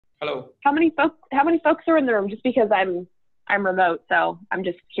Hello. How many folks are in the room? Just because I'm remote, so I'm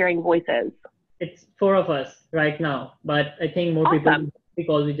just hearing voices. It's four of us right now, but I think more Awesome.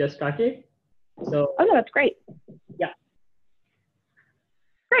 people because we just started. So oh no, that's great. Yeah.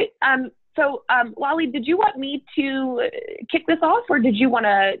 Great. Wally, did you want me to kick this off, or did you want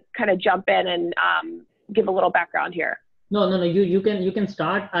to kind of jump in and give a little background here? No. You can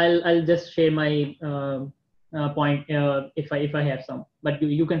start. I'll just share my point if I have some. But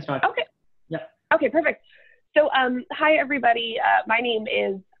you can start. Okay. Yeah. Okay. Perfect. So hi everybody. My name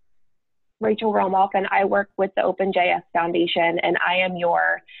is Rachel Romoff, and I work with the OpenJS Foundation, and I am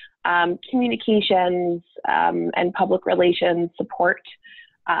your communications and public relations support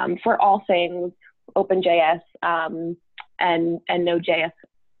for all things OpenJS and Node.js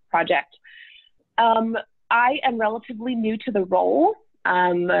project. I am relatively new to the role.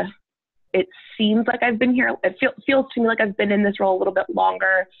 It seems like I've been here, it feels to me like I've been in this role a little bit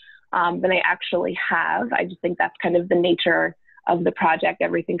longer than I actually have. I just think that's kind of the nature of the project.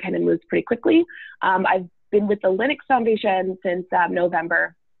 Everything kind of moves pretty quickly. I've been with the Linux Foundation since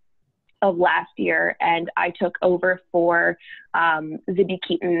November of last year, and I took over for Zibby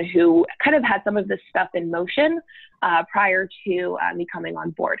Keaton, who kind of had some of this stuff in motion prior to me coming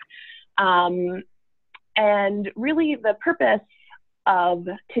on board. And really the purpose of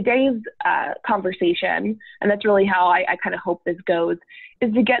today's conversation, and that's really how I kind of hope this goes,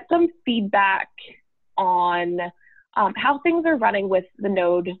 is to get some feedback on how things are running with the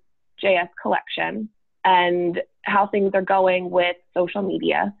Node.js collection and how things are going with social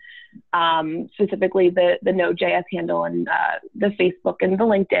media, specifically the Node.js handle and the Facebook and the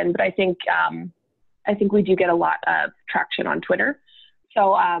LinkedIn. But I think we do get a lot of traction on Twitter.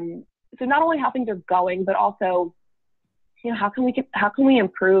 So not only how things are going, but also, how can we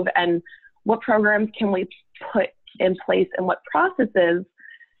improve, and what programs can we put in place, and what processes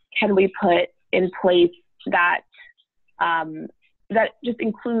can we put in place that that just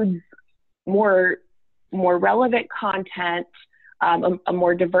includes more relevant content, a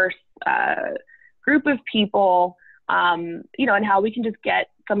more diverse group of people, and how we can just get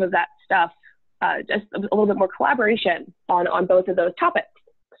some of that stuff, just a little bit more collaboration on both of those topics.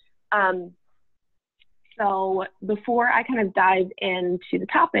 So before I kind of dive into the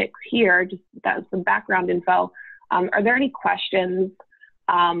topics here, just that's some background info. Are there any questions,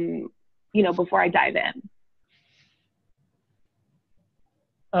 before I dive in?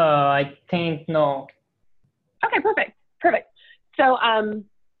 I think no. Okay, perfect. So,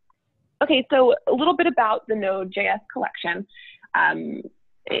 so a little bit about the Node.js collection.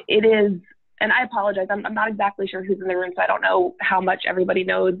 It is, and I apologize, I'm not exactly sure who's in the room, so I don't know how much everybody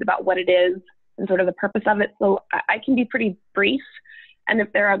knows about what it is and sort of the purpose of it. So I can be pretty brief, and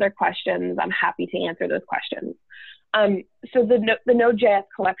if there are other questions, I'm happy to answer those questions. So the Node.js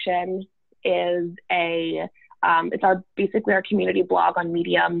collection is it's basically our community blog on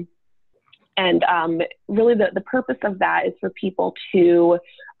Medium. And really the purpose of that is for people to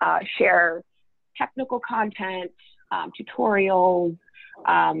share technical content, tutorials,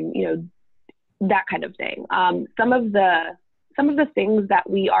 that kind of thing. Some of the things that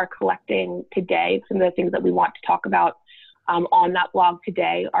we are collecting today, some of the things that we want to talk about on that blog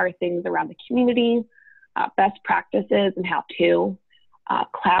today are things around the community, best practices and how to,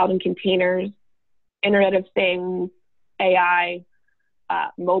 cloud and containers, Internet of Things, AI,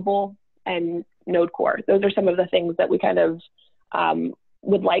 mobile, and Node Core. Those are some of the things that we kind of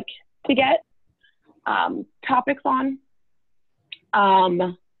would like to get topics on.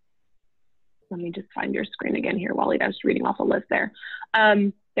 Let me just find your screen again here, Wally. I was reading off a list there.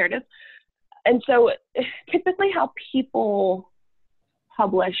 There it is. And so typically how people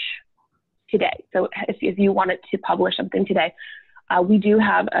publish today. So if you wanted to publish something today, we do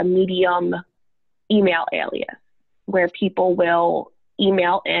have a Medium email alias where people will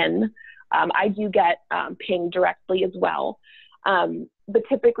email in. I do get pinged directly as well. But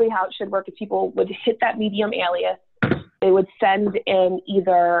typically how it should work is people would hit that Medium alias. They would send in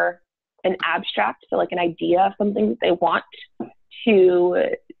either an abstract, so like an idea of something that they want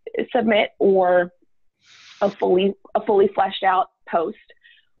to submit, or a fully fleshed out post.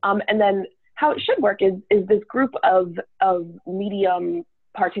 And then how it should work is this group of Medium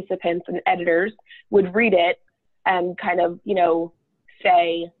participants and editors would read it and kind of,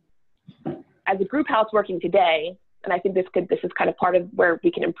 say, as a group, how it's working today. And I think this is kind of part of where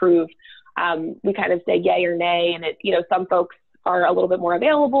we can improve. We kind of say yay or nay, and some folks are a little bit more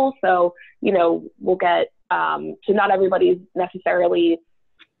available. So, we'll get, so not everybody's necessarily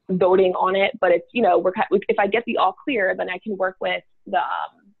voting on it, but it's, if I get the all clear, then I can work with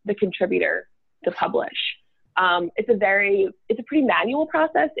the contributor to publish. It's a pretty manual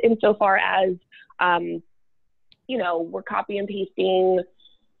process insofar as, you know, we're copy and pasting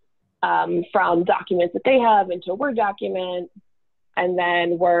from documents that they have into a Word document, and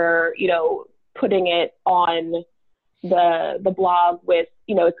then we're, you know, putting it on the blog with,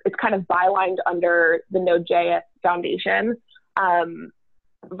 you know, it's kind of bylined under the Node.js Foundation,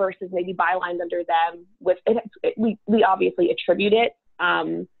 versus maybe bylined under them with it. We obviously attribute it,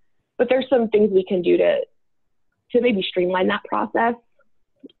 but there's some things we can do to maybe streamline that process.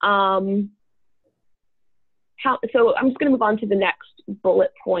 So I'm just going to move on to the next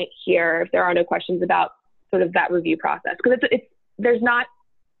bullet point here, if there are no questions about sort of that review process, because there's not,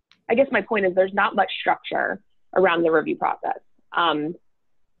 I guess my point is there's not much structure around the review process.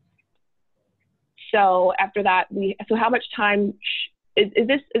 So after that, so how much time is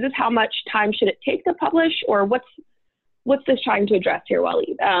this how much time should it take to publish, or what's this trying to address here,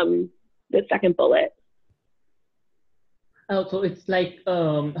 Waleed? The second bullet. Oh, so it's like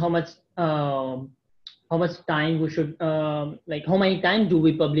how much time we should like how many times do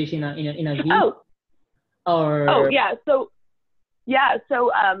we publish in a week? So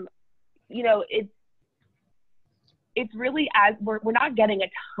you know, it's really, as we're not getting a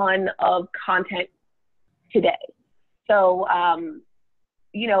ton of content today. So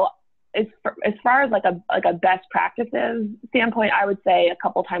you know, as far as like a best practices standpoint, I would say a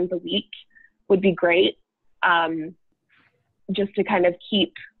couple times a week would be great. Just to kind of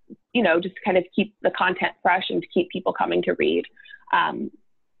keep, you know, keep the content fresh and to keep people coming to read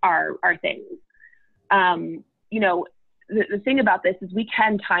our things. You know, the thing about this is we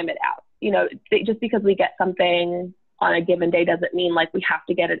can time it out. You know, just because we get something on a given day doesn't mean like we have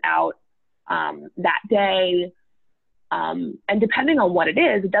to get it out that day. And depending on what it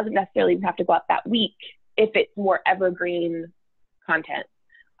is, it doesn't necessarily have to go out that week if it's more evergreen content.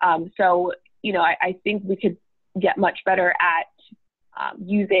 So, you know, I think we could get much better at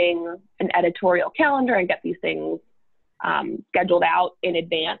using an editorial calendar and get these things scheduled out in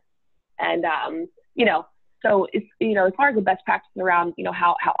advance. And, you know, so it's, you know, as far as the best practice around, you know,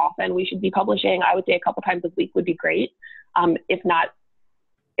 how often we should be publishing, I would say a couple times a week would be great. If not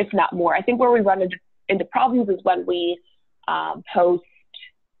more. I think where we run into problems is when we post,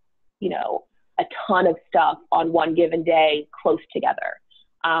 you know, a ton of stuff on one given day close together.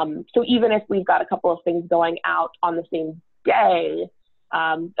 So even if we've got a couple of things going out on the same day,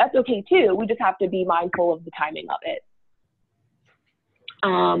 that's okay too. We just have to be mindful of the timing of it.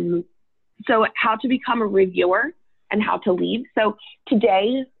 So how to become a reviewer and how to leave. So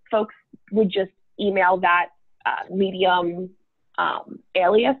today, folks would just email that Medium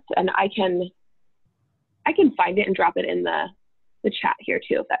alias, and I can find it and drop it in the chat here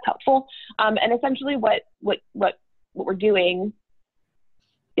too, if that's helpful. And essentially what we're doing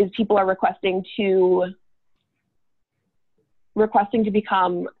is people are requesting to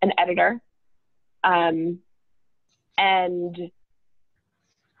become an editor. And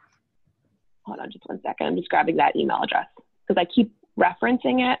hold on just 1 second. I'm just grabbing that email address because I keep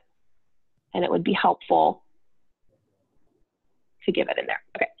referencing it and it would be helpful to give it in there.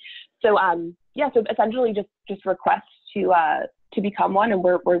 Okay. So, yeah, so essentially just requests to become one. And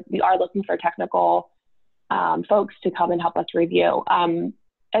we are looking for technical folks to come and help us review.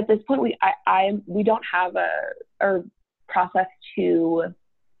 At this point, we don't have a process to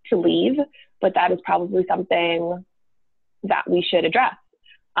leave, but that is probably something that we should address,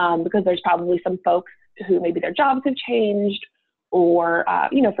 because there's probably some folks who maybe their jobs have changed, or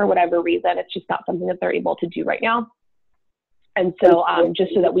you know, for whatever reason, it's just not something that they're able to do right now. And so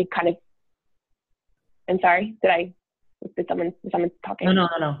just so that we kind of, I'm sorry, did someone talking?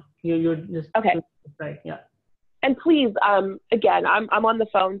 No. You're just okay. Right, yeah. And please, again, I'm on the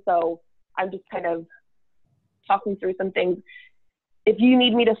phone, so I'm just kind of talking through some things. If you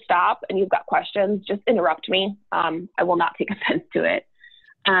need me to stop and you've got questions, just interrupt me. I will not take offense to it.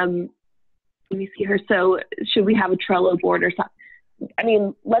 Let me see here. So should we have a Trello board or something? I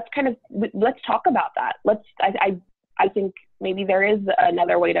mean, let's talk about that. I think maybe there is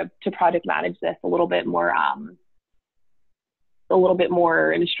another way to project manage this a little bit more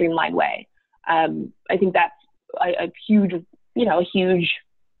in a streamlined way. I think that's a huge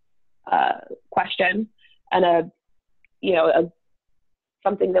question, and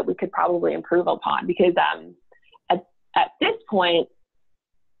something that we could probably improve upon, because at this point,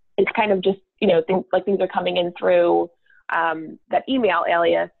 it's kind of just, things are coming in through that email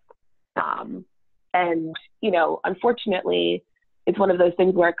alias. And, unfortunately, it's one of those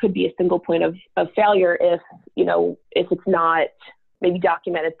things where it could be a single point of failure if it's not maybe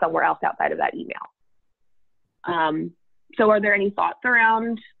documented somewhere else outside of that email. So are there any thoughts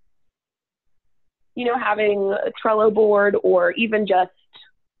around having a Trello board, or even just,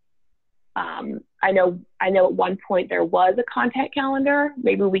 I know at one point there was a content calendar.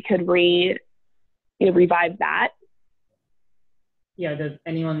 Maybe we could revive that. Yeah, does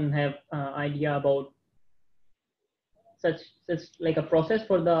anyone have idea about such like a process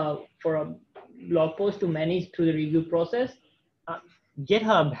for a blog post to manage through the review process?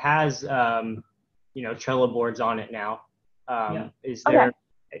 GitHub has Trello boards on it now. Okay.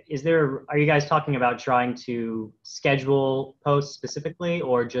 Are you guys talking about trying to schedule posts specifically,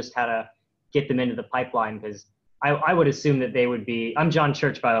 or just how to get them into the pipeline? Because I would assume that they would be. I'm John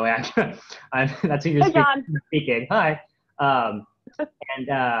Church, by the way. That's who you're speaking. Hi. I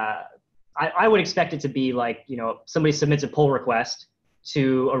would expect it to be like, somebody submits a pull request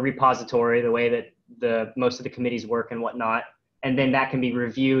to a repository, the way that most of the committees work and whatnot, and then that can be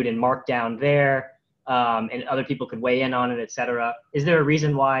reviewed and marked down there, and other people could weigh in on it, etc. Is there a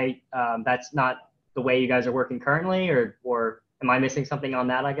reason why that's not the way you guys are working currently, or am I missing something on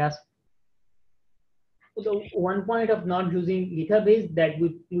that, I guess? So one point of not using GitHub is that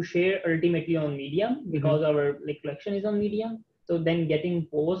we share ultimately on Medium, because our collection is on Medium. So then getting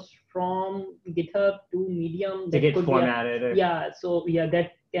posts from GitHub to Medium to get formatted.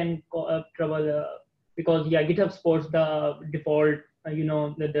 That can trouble because GitHub supports the default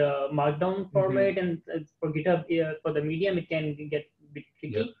the markdown format, and for GitHub for the Medium it can get a bit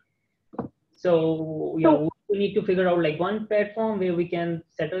tricky. So we need to figure out like one platform where we can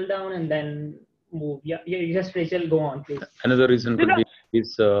settle down and then move. Just Rachel, go on, please. Another reason could be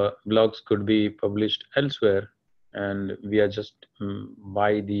these blogs could be published elsewhere, and we are just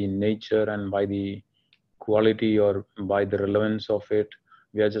by the nature and by the quality or by the relevance of it,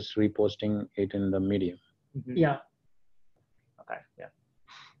 we are just reposting it in the Medium. Yeah. Okay. Yeah.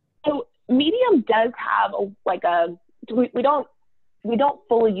 So Medium does have we don't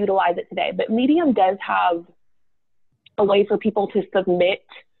fully utilize it today, but Medium does have a way for people to submit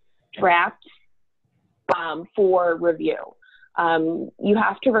drafts for review. You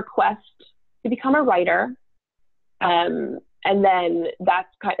have to request to become a writer, and then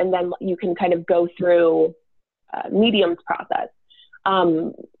you can kind of go through Medium's process.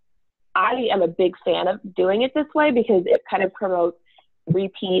 I am a big fan of doing it this way because it kind of promotes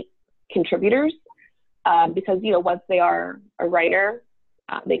repeat contributors. Because once they are a writer,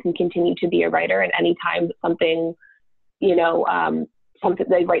 they can continue to be a writer, and anytime something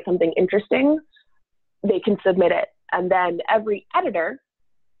they write something interesting, they can submit it. And then every editor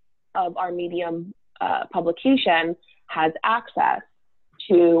of our Medium publication has access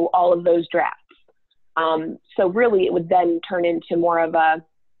to all of those drafts. So really it would then turn into more of a,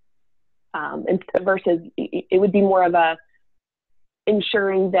 it would be more of a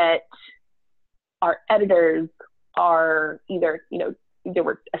ensuring that our editors are either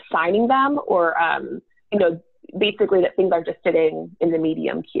we're assigning them, or, basically that things are just sitting in the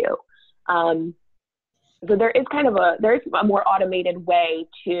Medium queue. So there is a more automated way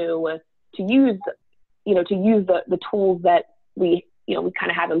to use the tools that we kind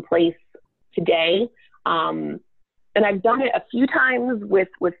of have in place today. And I've done it a few times with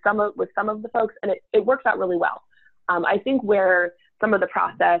some of the folks, and it works out really well. I think where some of the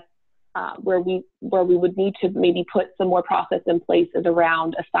process, where we would need to maybe put some more process in place is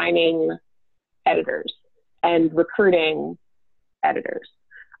around assigning editors and recruiting editors.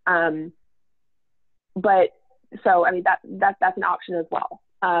 But so, I mean, that's an option as well.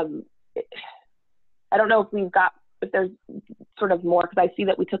 I don't know if there's sort of more, because I see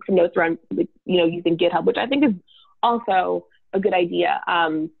that we took some notes around, using GitHub, which I think is also a good idea.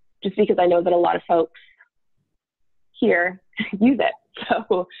 Just because I know that a lot of folks here use it.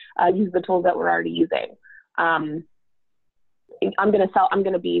 So use the tools that we're already using. I'm going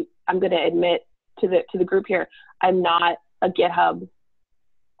to admit to the group here, I'm not a GitHub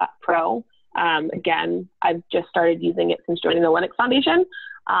pro. Again, I've just started using it since joining the Linux Foundation.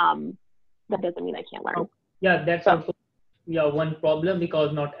 That doesn't mean I can't learn. Yeah, that's also one problem,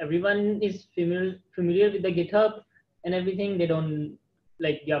 because not everyone is familiar with the GitHub and everything. They don't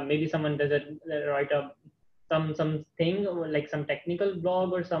maybe someone doesn't write up some thing, like some technical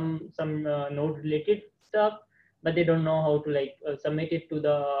blog or some node related stuff, but they don't know how to submit it to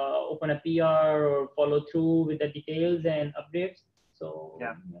the open a PR or follow through with the details and updates. So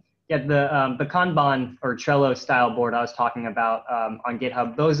the Kanban or Trello style board I was talking about on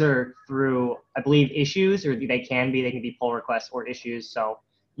GitHub, those are through, I believe, issues, or they can be pull requests or issues. So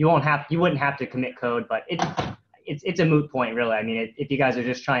you wouldn't have to commit code, but it's a moot point, really. I mean, if you guys are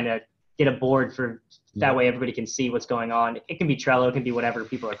just trying to get a board for that way everybody can see what's going on, it can be Trello, it can be whatever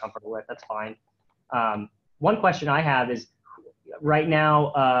people are comfortable with. That's fine. One question I have is, right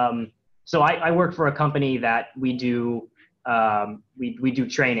now, so I work for a company that we do we do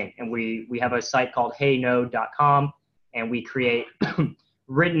training, and we have a site called heynode.com, and we create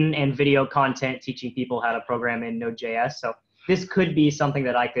written and video content teaching people how to program in Node.js. So this could be something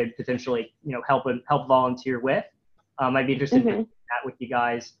that I could potentially, help volunteer with. I'd be interested in that with you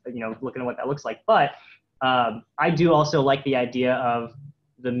guys, looking at what that looks like. But I do also like the idea of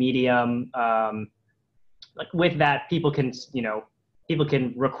the medium. Like with that, people can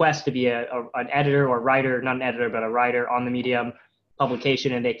request to be an editor or writer, not an editor, but a writer on the Medium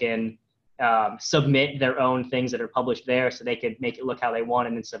publication, and they can submit their own things that are published there, so they could make it look how they want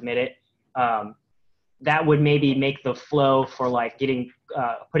and then submit it. That would maybe make the flow for like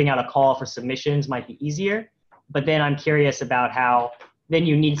putting out a call for submissions might be easier. But then I'm curious about how then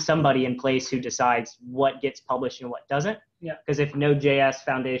you need somebody in place who decides what gets published and what doesn't. Yeah. Because if Node.js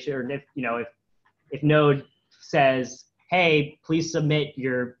Foundation, or if Node says, hey, please submit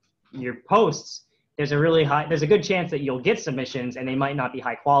your posts, there's a good chance that you'll get submissions, and they might not be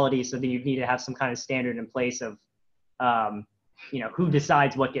high quality. So then you need to have some kind of standard in place of, who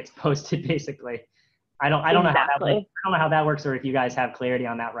decides what gets posted, basically. I don't know how that works, or if you guys have clarity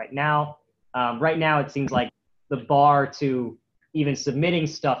on that right now. Right now, it seems like the bar to even submitting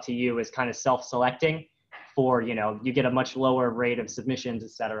stuff to you is kind of self-selecting for, you get a much lower rate of submissions, et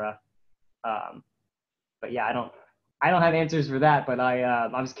cetera. But yeah, I don't have answers for that, but I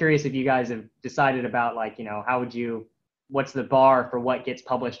was curious if you guys have decided about like, what's the bar for what gets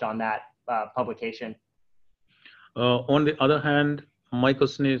published on that publication? On the other hand, my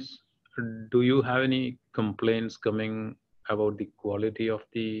question is, do you have any complaints coming about the quality of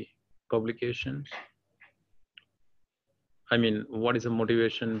the publications? I mean, what is the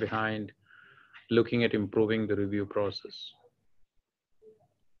motivation behind looking at improving the review process?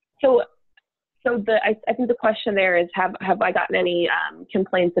 So I think the question there is, have I gotten any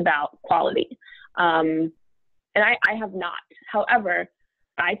complaints about quality? And I have not. However,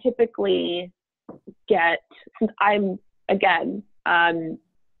 I typically get, since I'm not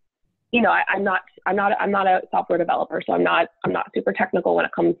a software developer, so I'm not super technical when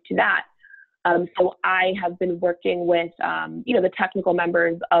it comes to that. So I have been working with the technical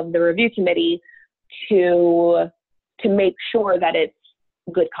members of the review committee to make sure that it's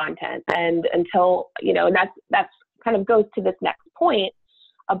good content, and until and that's kind of goes to this next point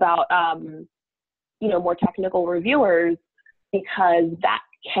about more technical reviewers, because that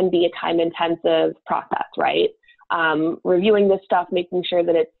can be a time-intensive process, right? Reviewing this stuff, making sure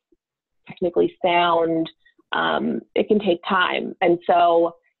that it's technically sound, it can take time. And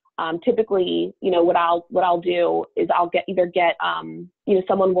so typically, what I'll do is I'll get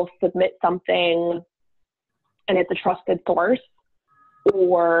someone will submit something and it's a trusted source,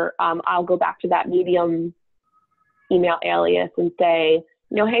 or I'll go back to that Medium email alias and say,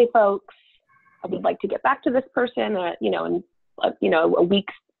 hey folks, I would like to get back to this person, in a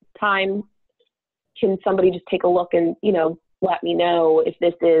week's time. Can somebody just take a look and, let me know if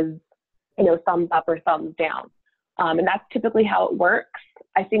this is, thumbs up or thumbs down. And that's typically how it works.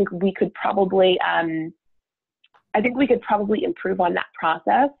 I think we could probably improve on that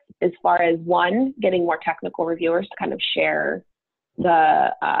process as far as, one, getting more technical reviewers to kind of share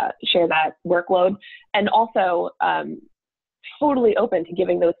that workload, and also totally open to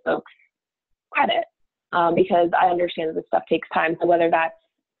giving those folks credit, because I understand that this stuff takes time. So whether that's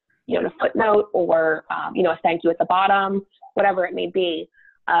a footnote or a thank you at the bottom, whatever it may be,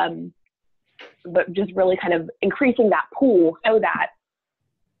 but just really kind of increasing that pool so that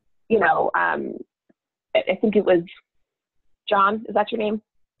I think it was John, is that your name?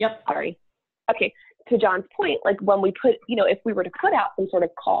 Yep. Sorry. Okay. To John's point, like when we put, if we were to put out some sort of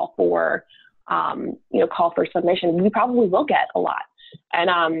call for submission, we probably will get a lot. And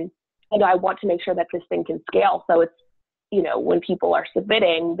I want to make sure that this thing can scale. So it's, when people are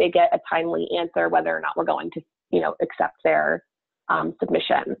submitting, they get a timely answer, whether or not we're going to, accept their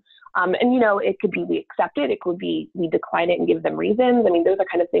submission. And, it could be we accept it. It could be we decline it and give them reasons. I mean, those are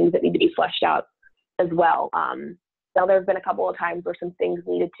kind of things that need to be fleshed out as well. Now, there have been a couple of times where some things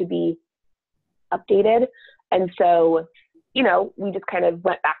needed to be updated. And so, we just kind of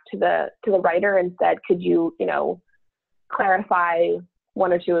went back to the writer and said, could you, clarify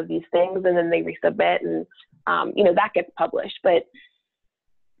one or two of these things, and then they resubmit, and, that gets published. But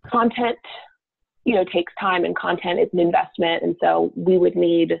content, takes time, and content is an investment. And so we would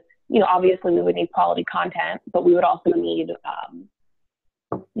need, obviously we would need quality content, but we would also need,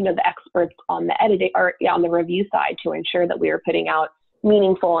 the experts on the editing or on the review side to ensure that we are putting out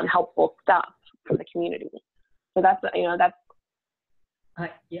meaningful and helpful stuff for the community. So that's,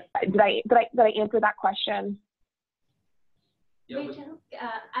 yeah. Did I answer that question? Rachel,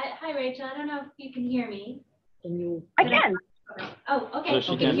 hi Rachel. I don't know if you can hear me. Can you? I can. Oh, okay. Yes,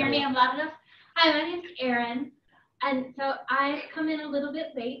 she Can you can. hear me? I'm loud enough. Hi, my name's Erin, and so I've come in a little bit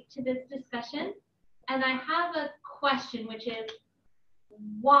late to this discussion, and I have a question, which is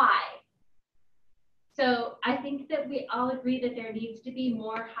why? So I think that we all agree that there needs to be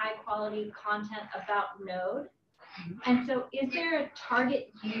more high quality content about Node. And so is there a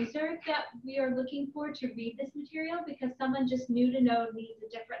target user that we are looking for to read this material? Because someone just new to Node needs a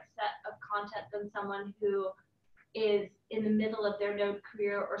different set of content than someone who is in the middle of their Node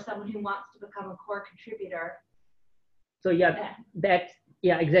career or someone who wants to become a core contributor. So yeah, that's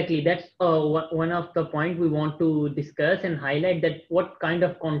exactly. That's one of the point we want to discuss and highlight, that what kind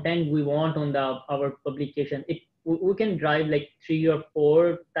of content we want on our publication. We can drive like 3 or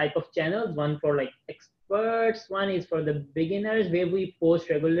 4 type of channels. One for like experts, one is for the beginners, where we post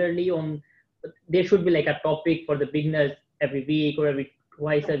regularly on. There should be like a topic for the beginners every week or every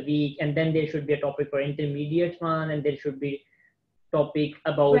twice a week, and then there should be a topic for intermediate one, and there should be topic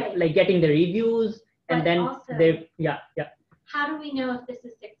about like getting the reviews, and But then also, there how do we know if this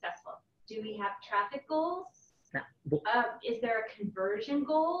is successful? Do we have traffic goals? Is there a conversion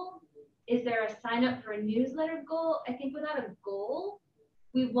goal? Is there a sign up for a newsletter goal? I think without a goal,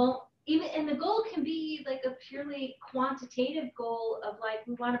 we won't even, and the goal can be like a purely quantitative goal of like,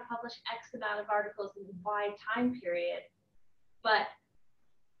 we want to publish X amount of articles in Y time period. But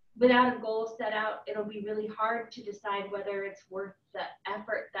without a goal set out, it'll be really hard to decide whether it's worth the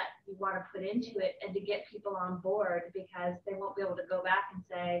effort that you want to put into it and to get people on board, because they won't be able to go back and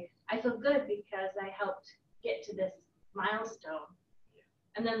say, I feel good because I helped get to this milestone.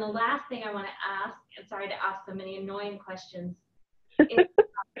 And then the last thing I want to ask, and sorry to ask so many annoying questions, is,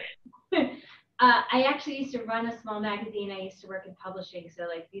 I actually used to run a small magazine. I used to work in publishing. So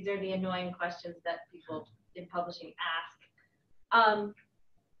like, these are the annoying questions that people in publishing ask.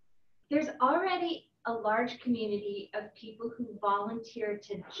 There's already a large community of people who volunteer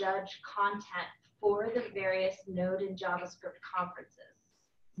to judge content for the various Node and JavaScript conferences.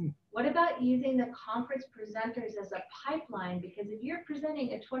 What about using the conference presenters as a pipeline? Because if you're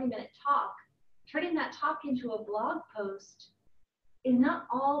presenting a 20-minute talk, turning that talk into a blog post is not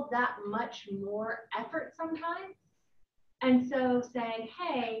all that much more effort sometimes. And so saying,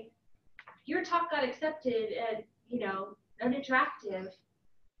 hey, your talk got accepted at, Node Interactive.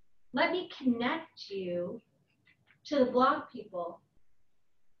 Let me connect you to the blog people.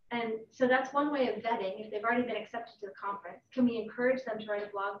 And so that's one way of vetting. If they've already been accepted to the conference, can we encourage them to write a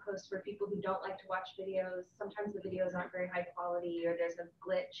blog post for people who don't like to watch videos? Sometimes the videos aren't very high quality, or there's a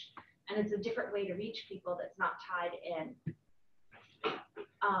glitch, and it's a different way to reach people that's not tied in.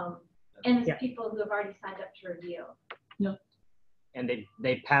 And it's people who have already signed up to review. Yeah. And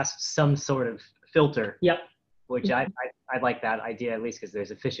they passed some sort of filter. Yeah. Which I like that idea, at least because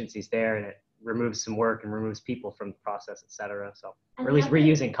there's efficiencies there, and it removes some work and removes people from the process, et cetera. So, or at least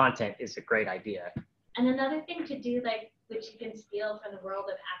reusing content is a great idea. And another thing to do, like, which you can steal from the world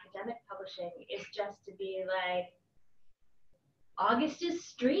of academic publishing, is just to be like, August is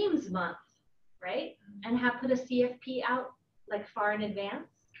streams month, right? And put a CFP out like far in advance.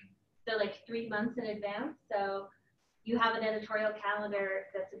 So like 3 months in advance. So you have an editorial calendar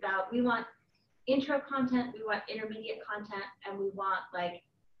that's about, we want intro content, we want intermediate content, and we want like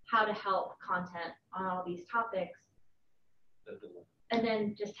how to help content on all these topics. And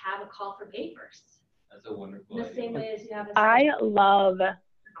then just have a call for papers. That's a wonderful The same way as you have a I love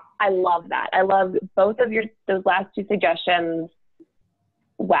that. I love both of those last 2 suggestions.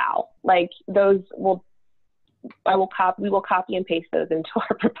 Wow. Like those we will copy and paste those into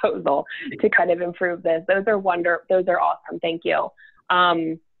our proposal to kind of improve this. Those are awesome. Thank you.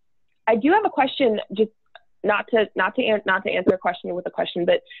 I do have a question, just not to answer a question with a question,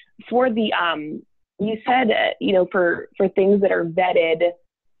 but for the you said for things that are vetted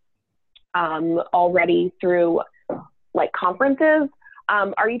already through like conferences,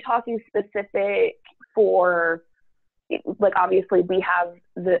 are you talking specific for, like, obviously we have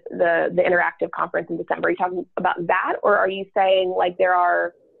the interactive conference in December. Are you talking about that, or are you saying like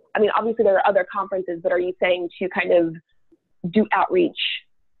obviously there are other conferences, but are you saying to kind of do outreach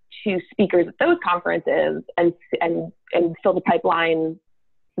to speakers at those conferences and fill the pipeline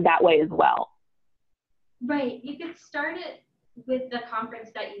that way as well? Right. You could start it with the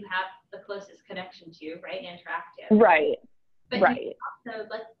conference that you have the closest connection to, right? Interactive. Right. But right. You also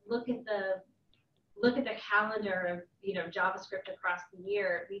look at the calendar of JavaScript across the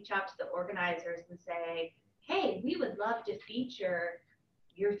year. Reach out to the organizers and say, hey, we would love to feature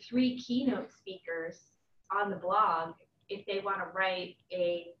your 3 keynote speakers on the blog if they want to write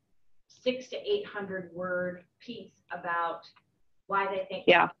a 600 to 800 word piece about why they think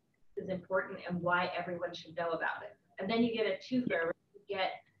Yeah. is important and why everyone should know about it. And then you get a twofer where you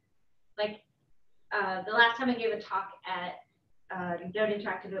get, like, the last time I gave a talk at Node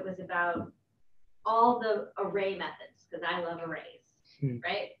Interactive, it was about all the array methods, because I love arrays,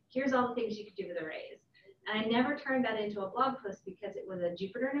 right? Here's all the things you could do with arrays. And I never turned that into a blog post because it was a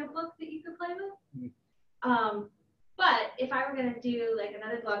Jupyter notebook that you could play with. But if I were going to do like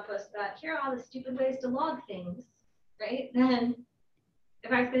another blog post about here are all the stupid ways to log things, right? Then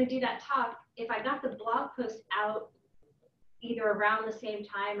if I was going to do that talk, if I got the blog post out either around the same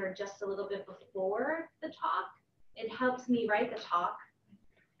time or just a little bit before the talk, it helps me write the talk,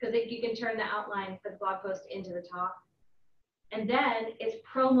 because you can turn the outline for the blog post into the talk. And then it's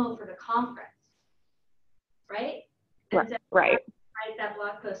promo for the conference, right? And so Right. I write that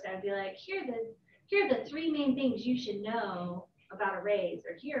blog post, I'd be like, here are the 3 main things you should know about arrays,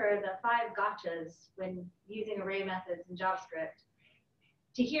 or here are the 5 gotchas when using array methods in JavaScript.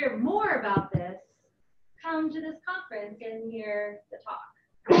 To hear more about this, come to this conference and hear the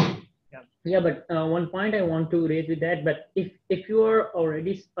talk. Yeah, but one point I want to raise with that, but if you are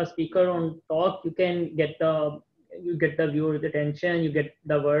already a speaker on talk, you can get the viewer's attention, you get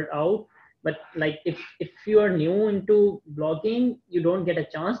the word out. But like if you are new into blogging, you don't get a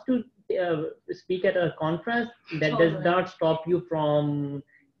chance to speak at a conference. That Totally. does not stop you from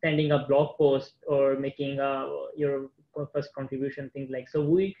sending a blog post or making your first contribution, things like. So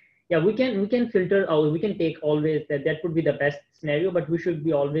we can filter out, we can take always that would be the best scenario, but we should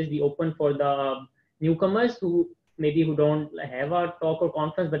be always be open for the newcomers who don't have a talk or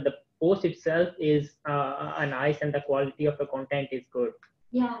conference, but the post itself is nice and the quality of the content is good.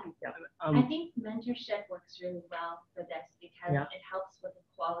 Yeah. I think mentorship works really well for this because it helps with the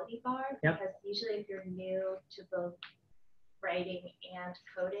quality bar. Because usually if you're new to both writing and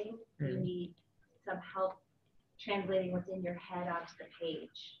coding, you need some help translating what's in your head onto the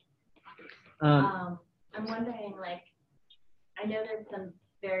page. I'm wondering, like, I know there's some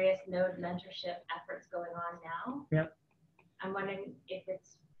various Node mentorship efforts going on now. Yep. I'm wondering if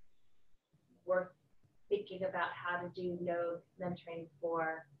it's worth thinking about how to do Node mentoring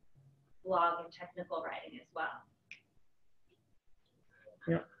for blog and technical writing as well.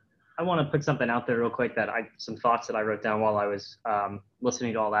 Yeah. I want to put something out there real quick some thoughts that I wrote down while I was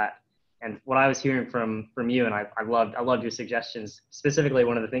listening to all that. And what I was hearing from you, and I loved your suggestions. Specifically,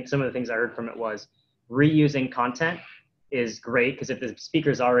 some of the things I heard from it was reusing content is great, because if the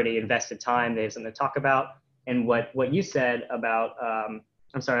speaker's already invested time, they have something to talk about. And what you said about,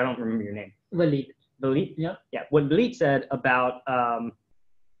 I'm sorry, I don't remember your name. Valit? Yeah. Yeah. What Valit said about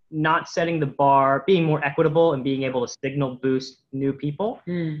not setting the bar, being more equitable and being able to signal boost new people.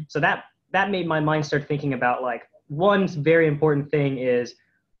 So that made my mind start thinking about, like, one very important thing is,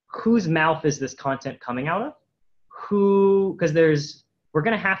 whose mouth is this content coming out of? Because we're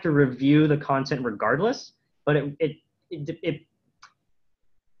going to have to review the content regardless, but it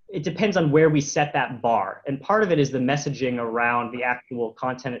depends on where we set that bar. And part of it is the messaging around the actual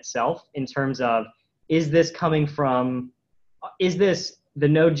content itself, in terms of, is this the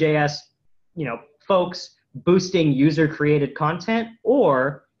Node.js, folks boosting user created content,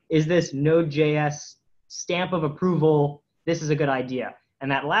 or is this Node.js stamp of approval, this is a good idea? And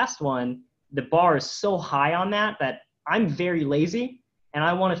that last one, the bar is so high on that I'm very lazy, and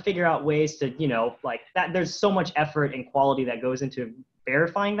I want to figure out ways to, like that. There's so much effort and quality that goes into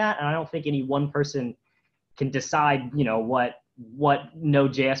verifying that, and I don't think any one person can decide, what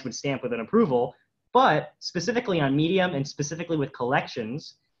Node.js would stamp with an approval. But specifically on Medium and specifically with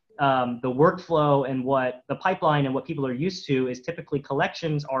collections, the workflow and what the pipeline and what people are used to is typically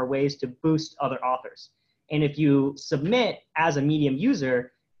collections are ways to boost other authors. And if you submit as a Medium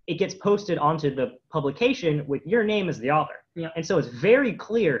user, it gets posted onto the publication with your name as the author. Yeah. And so it's very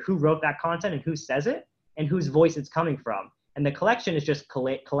clear who wrote that content and who says it and whose voice it's coming from. And the collection is just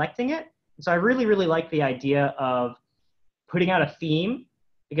collecting it. So I really, really like the idea of putting out a theme,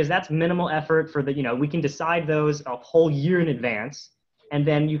 because that's minimal effort for we can decide those a whole year in advance. And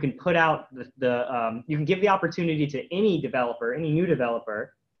then you can put out you can give the opportunity to any new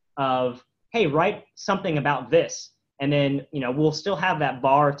developer of, hey, write something about this. And then, we'll still have that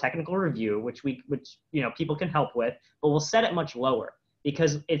bar of technical review, which people can help with, but we'll set it much lower,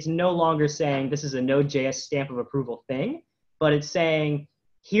 because it's no longer saying this is a Node.js stamp of approval thing, but it's saying,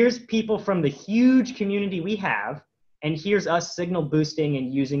 here's people from the huge community we have, and here's us signal boosting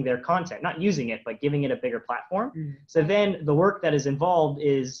and using their content, not using it, but giving it a bigger platform. So then the work that is involved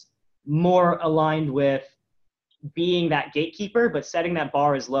is more aligned with being that gatekeeper, but setting that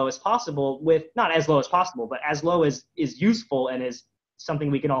bar as low as possible, not as low as possible, but as low as is useful and is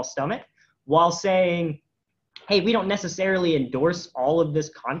something we can all stomach, while saying, hey, we don't necessarily endorse all of this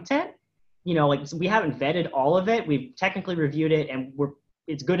content. You know, like we haven't vetted all of it. We've technically reviewed it, and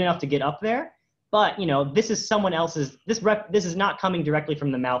it's good enough to get up there. But you know, this is someone else's. This is not coming directly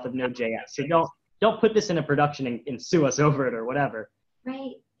from the mouth of Node.js. So don't put this into production and sue us over it or whatever.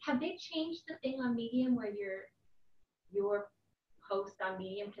 Right. Have they changed the thing on Medium where your post on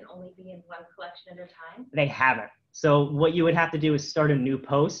Medium can only be in one collection at a time? They haven't. So what you would have to do is start a new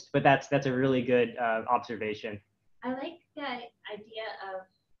post. But that's a really good observation. I like the idea of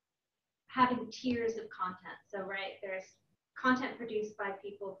having tiers of content. So, right, there's content produced by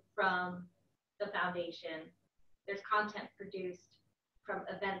people from the foundation. There's content produced from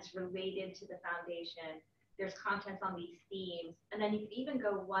events related to the foundation. There's content on these themes. And then you could even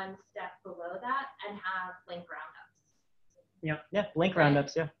go one step below that and have link roundups. Yeah, link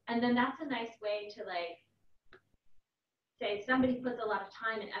roundups, yeah. And then that's a nice way to like, say somebody puts a lot of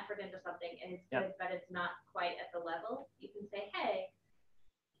time and effort into something and it's good, but it's not quite at the level. You can say, hey,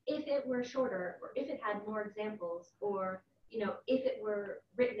 if it were shorter, or if it had more examples, or you know, if it were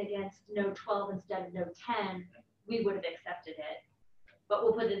written against Node 12 instead of Node 10, we would have accepted it. But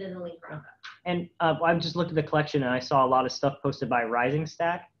we'll put it in the link roundup. And I just looked at the collection and I saw a lot of stuff posted by Rising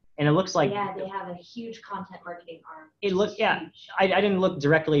Stack, and it looks like they have a huge content marketing arm. It looks I didn't look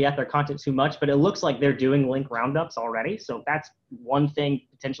directly at their content too much, but it looks like they're doing link roundups already. So that's one thing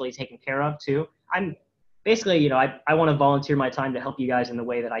potentially taken care of too. I'm basically, you know, I want to volunteer my time to help you guys in the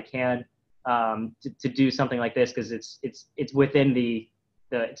way that I can to do something like this, because it's within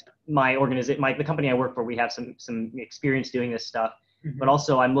my organization, the company I work for. We have some experience doing this stuff, but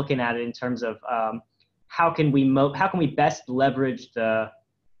also I'm looking at it in terms of how can we best leverage the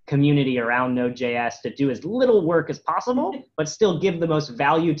community around Node.js to do as little work as possible, but still give the most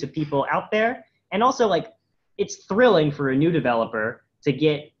value to people out there. And also, like, it's thrilling for a new developer to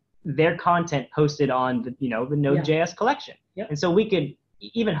get their content posted on the Node.js collection. Yep. And so we could,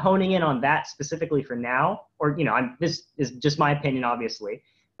 even honing in on that specifically for now, or, you know, this is just my opinion, obviously,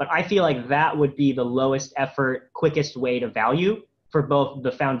 but I feel like that would be the lowest effort, quickest way to value for both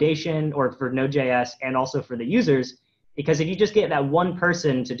the foundation or for Node.js and also for the users. Because if you just get that one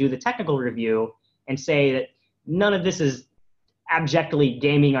person to do the technical review and say that none of this is abjectly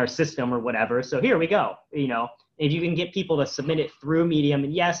gaming our system or whatever, so here we go, you know, if you can get people to submit it through Medium,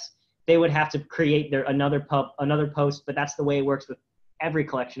 and yes, they would have to create another post, but that's the way it works with every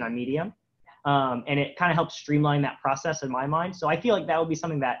collection on Medium. And it kind of helps streamline that process in my mind. So I feel like that would be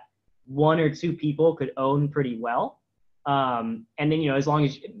something that one or two people could own pretty well. And then, you know, as long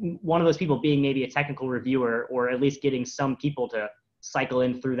as one of those people being maybe a technical reviewer, or at least getting some people to cycle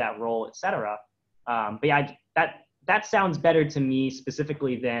in through that role, et cetera. But yeah, that sounds better to me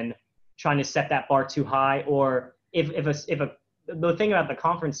specifically than trying to set that bar too high. Or the thing about the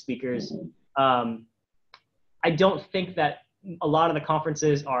conference speakers, I don't think that a lot of the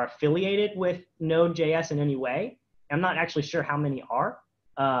conferences are affiliated with Node.js in any way. I'm not actually sure how many are.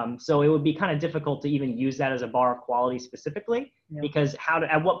 So it would be kind of difficult to even use that as a bar of quality specifically, because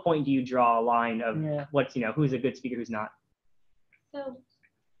at what point do you draw a line of what's, you know, who's a good speaker, who's not? So,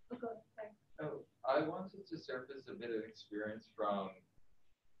 I wanted to surface a bit of experience from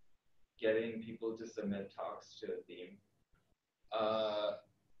getting people to submit talks to a theme.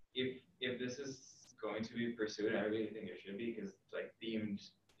 If this is going to be pursued, I really think it should be, because like themed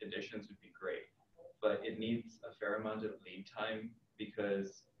editions would be great, but it needs a fair amount of lead time,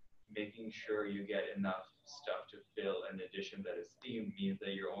 because making sure you get enough stuff to fill an edition that is themed means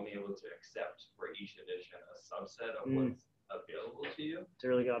that you're only able to accept for each edition a subset of what's available to you. It's a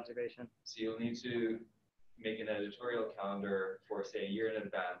really good observation. So you'll need to make an editorial calendar for, say, a year in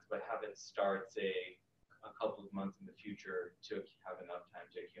advance, but have it start, say, a couple of months in the future to have enough time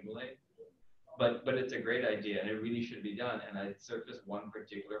to accumulate. But it's a great idea, and it really should be done. And I surfaced one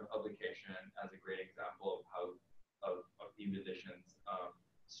particular publication as a great example of how of themed editions.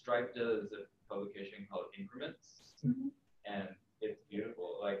 Stripe does a publication called Increments, and it's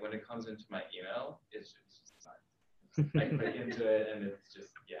beautiful. Like when it comes into my email, it's just nice. I click into it, and it's just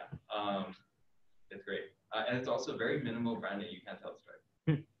it's great. And it's also very minimal branding. You can't tell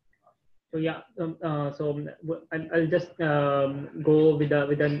Stripe. So yeah, so I'll just go with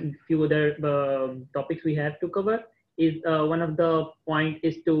a few other topics we have to cover. Is one of the point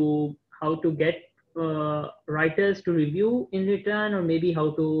is to how to get writers to review in return, or maybe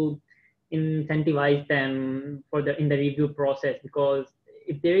how to incentivize them in the review process, because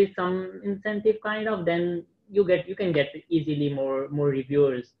if there is some incentive kind of, then you can get easily more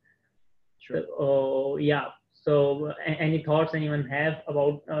reviewers. Sure. So, yeah. So any thoughts anyone have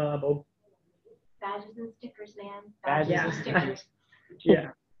about badges and stickers, man. Badges and stickers. Yeah.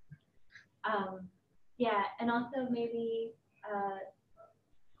 Yeah, and also maybe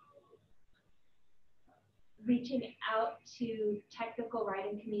reaching out to technical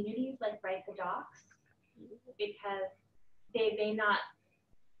writing communities like Write the Docs, because they may not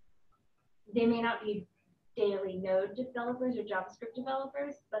be daily Node developers or JavaScript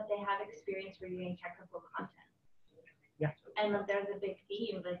developers, but they have experience reviewing technical content. Yeah. And there's a big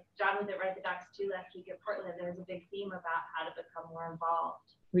theme, like John was at Write the Docs too last week at Portland. There's a big theme about how to become more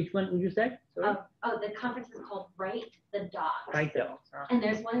involved. Which one would you say? Sorry? The conference is called Write the Docs. Write the Docs. And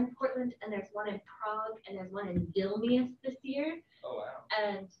there's one in Portland, and there's one in Prague, and there's one in Vilnius this year. Oh, wow.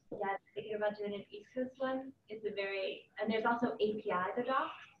 And yeah, thinking about doing an East Coast one. It's a and there's also API the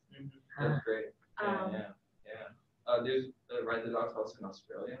Docs. That's great. Yeah. There's Write the Docs also in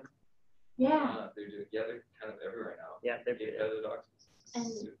Australia. Yeah. They're kind of everywhere now. Yeah, they're the Docs. And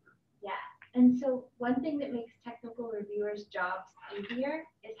Super. yeah. And so one thing that makes technical reviewers' jobs easier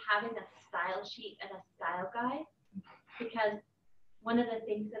is having a style sheet and a style guide, because one of the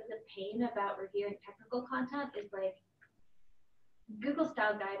things that's a pain about reviewing technical content is like Google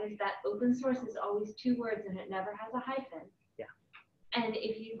Style Guide is that open source is always 2 words and it never has a hyphen. Yeah. And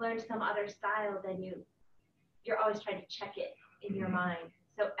if you learn some other style, then you're always trying to check it in your mind.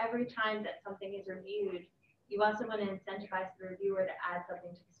 So every time that something is reviewed, you also want to incentivize the reviewer to add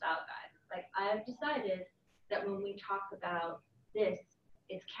something to the style guide. Like, I have decided that when we talk about this,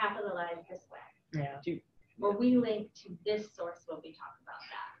 it's capitalized this way. Yeah. Or we link to this source when we talk about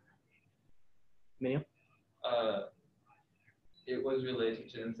that. Miniam? It was related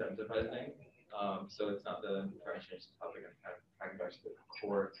to incentivizing. So it's not the trying to change the topic and talking about the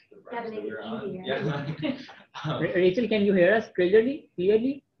core, the branch that we're on. Yeah. Rachel, can you hear us clearly?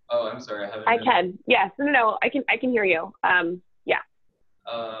 Oh, I'm sorry. I can. Yes. No, I can hear you. Yeah.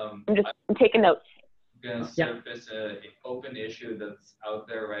 I'm taking notes. I'm gonna surface an open issue that's out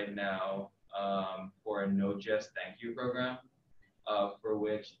there right now for a Node.js thank you program, for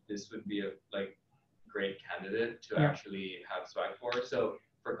which this would be a great candidate to actually have swag for. So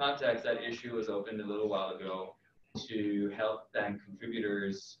for context, that issue was opened a little while ago to help thank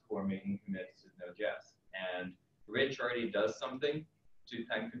contributors who are making commits to Node.js. And Rich already does something to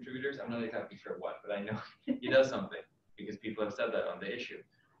thank contributors. I'm not exactly sure what, but I know he does something because people have said that on the issue.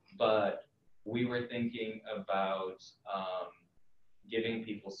 But we were thinking about giving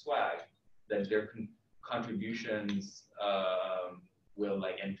people swag that their contributions will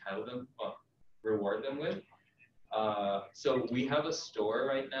entitle them, reward them with. So we have a store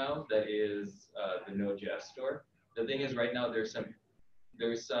right now that is the Node.js store. The thing is, right now there's some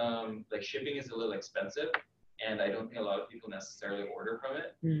shipping is a little expensive, and I don't think a lot of people necessarily order from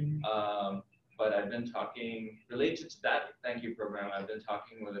it. But I've been talking related to that thank you program. I've been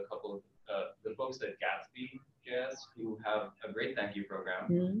talking with a couple of the folks at Gatsby.js who have a great thank you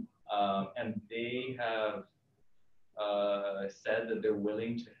program, and they have said that they're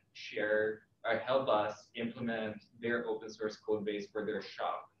willing to share or help us implement their open source code base for their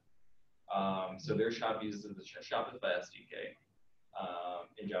shop. So their shop uses the Shopify SDK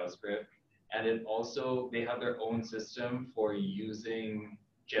in JavaScript, and it also they have their own system for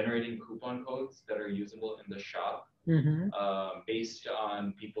generating coupon codes that are usable in the shop, based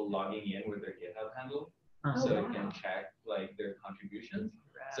on people logging in with their GitHub handle, so it can check their contributions.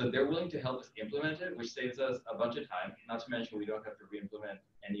 So they're willing to help us implement it, which saves us a bunch of time. Not to mention we don't have to re-implement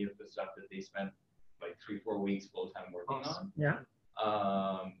any of the stuff that they spent 3-4 weeks full-time working on. Yeah.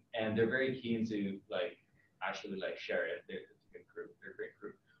 And they're very keen to actually share it. They're a good crew. They're a great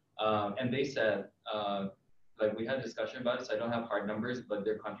crew. And they said we had a discussion about it, so I don't have hard numbers, but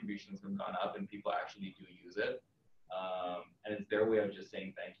their contributions have gone up and people actually do use it. And it's their way of just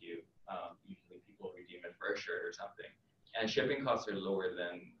saying thank you. Usually people redeem it for a shirt or something. And shipping costs are lower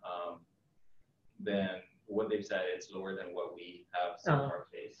than what they've said. It's lower than what we have so far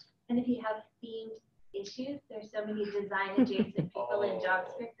faced. And if you have themed issues, there's so many design adjacent people in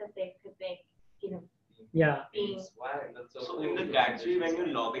JavaScript that they could make, Swag. That's so in the Gatsby, when you're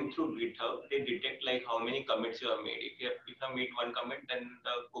logging through GitHub, they detect how many commits you have made. If you have made one commit, then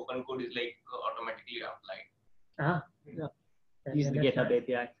the coupon code is automatically applied. Use the GitHub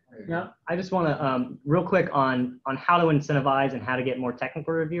API. Yeah. I just want to real quick on how to incentivize and how to get more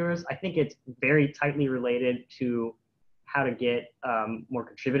technical reviewers. I think it's very tightly related to how to get more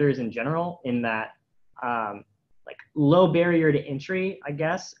contributors in general, in that low barrier to entry, I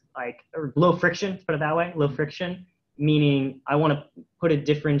guess, or low friction, put it that way, low friction, meaning I want to put a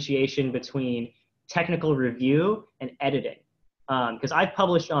differentiation between technical review and editing. Because I've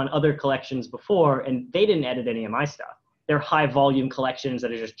published on other collections before and they didn't edit any of my stuff. They're high volume collections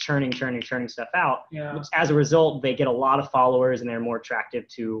that are just churning stuff out. Yeah. Which, as a result, they get a lot of followers and they're more attractive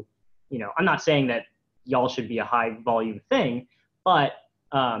to, I'm not saying that y'all should be a high volume thing. But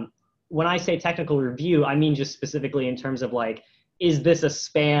when I say technical review, I mean just specifically in terms of like, is this a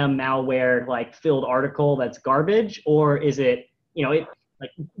spam malware like filled article that's garbage, or is it,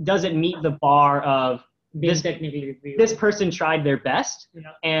 like, does it meet the bar of this person tried their best?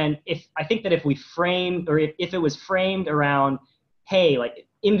 Yeah. And I think that if we framed, or if it was framed around, hey, like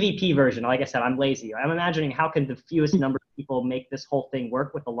MVP version, like I said, I'm lazy. I'm imagining how can the fewest number of people make this whole thing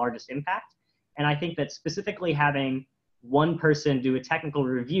work with the largest impact. And I think that specifically having one person do a technical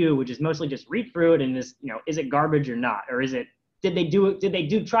review, which is mostly just read through it and is it garbage or not? Or did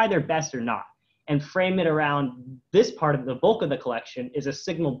they try their best or not? And frame it around this part of the bulk of the collection is a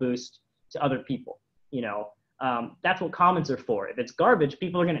signal boost to other people. That's what comments are for. If it's garbage,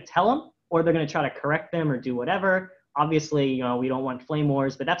 people are going to tell them, or they're going to try to correct them or do whatever. Obviously, we don't want flame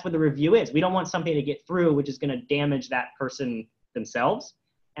wars, but that's what the review is. We don't want something to get through which is going to damage that person themselves.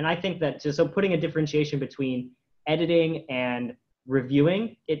 And I think that so putting a differentiation between editing and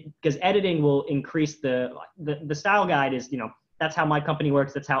reviewing, because editing will increase the style guide is, that's how my company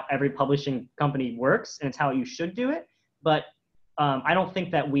works. That's how every publishing company works, and it's how you should do it. But I don't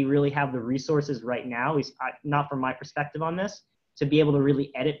think that we really have the resources right now, at least not from my perspective on this, to be able to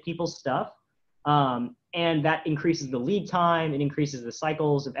really edit people's stuff. And that increases the lead time, it increases the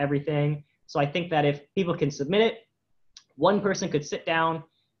cycles of everything. So I think that if people can submit it, one person could sit down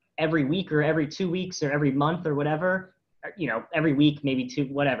every week or every 2 weeks or every month or whatever, every week, maybe two,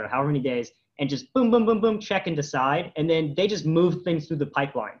 whatever, however many days, and just boom, boom, boom, boom, check and decide. And then they just move things through the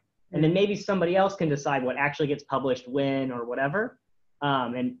pipeline. And then maybe somebody else can decide what actually gets published when or whatever.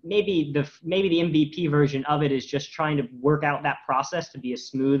 And maybe the MVP version of it is just trying to work out that process to be as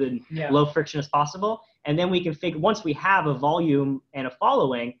smooth and low friction as possible. And then we can figure, once we have a volume and a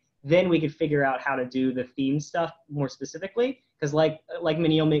following, then we can figure out how to do the theme stuff more specifically. Because like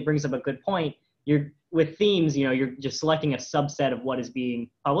Manil brings up a good point, with themes, you're just selecting a subset of what is being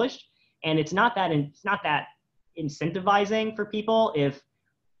published. And it's not that incentivizing for people if,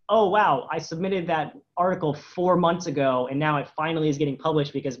 oh, wow, I submitted that article 4 months ago and now it finally is getting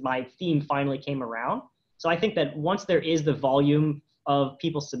published because my theme finally came around. So I think that once there is the volume of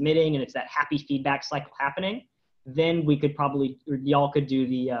people submitting and it's that happy feedback cycle happening, then we could probably, or y'all could do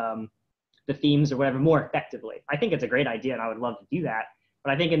the themes or whatever more effectively. I think it's a great idea and I would love to do that.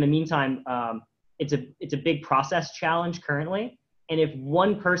 But I think in the meantime, it's a big process challenge currently. And if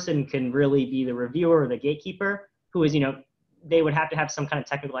one person can really be the reviewer or the gatekeeper, who is, they would have to have some kind of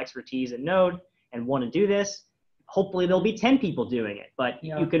technical expertise in Node and want to do this. Hopefully there'll be 10 people doing it, but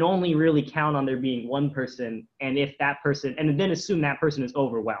you can only really count on there being one person. And if that person, and then assume that person is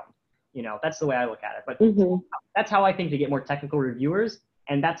overwhelmed, that's the way I look at it. But that's how I think to get more technical reviewers.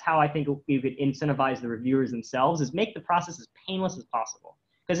 And that's how I think we could incentivize the reviewers themselves, is make the process as painless as possible.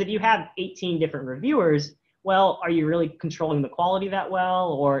 Because if you have 18 different reviewers, well, are you really controlling the quality that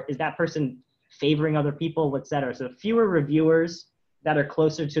well? Or is that person favoring other people, et cetera? So fewer reviewers that are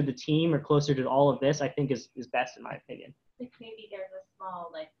closer to the team or closer to all of this, I think is best in my opinion. Like maybe there's a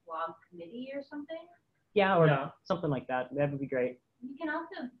small blog committee or something. Yeah, or something like that. That would be great. You can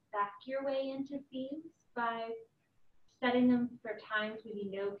also back your way into themes by setting them for times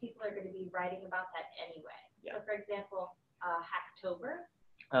when people are going to be writing about that anyway. Yeah. So for example, Hacktober.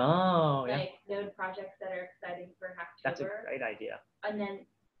 Oh, yeah. Node projects that are exciting for Hacktober. That's a great idea. And then,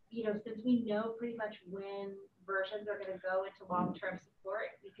 since we know pretty much when versions are going to go into long-term support,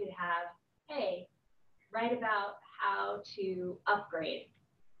 we could have, hey, write about how to upgrade.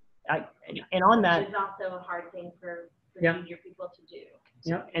 And on that, which is also a hard thing for junior people to do.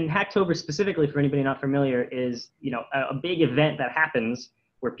 Yeah, and Hacktober specifically, for anybody not familiar, is a big event that happens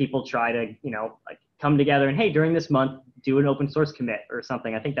where people try to come together and, hey, during this month, do an open source commit or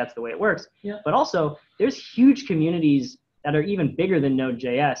something. I think that's the way it works. Yeah. But also, there's huge communities that are even bigger than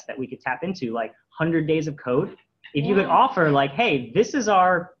Node.js that we could tap into, like 100 days of code. If you could offer hey, this is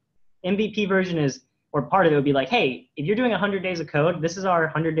our MVP version or part of it would be hey, if you're doing 100 days of code, this is our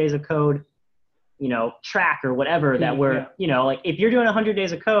 100 days of code, track or whatever that we're, if you're doing 100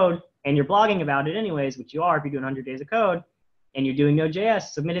 days of code and you're blogging about it anyways, which you are if you're doing 100 days of code, and you're doing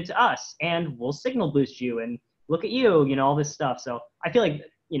Node.js, submit it to us and we'll signal boost you and look at you, all this stuff. So I feel like,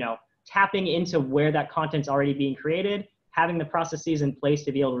 tapping into where that content's already being created, having the processes in place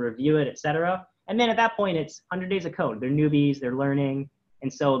to be able to review it, et cetera. And then at that point, it's 100 days of code. They're newbies, they're learning.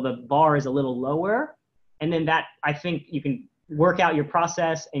 And so the bar is a little lower. And then that, I think you can work out your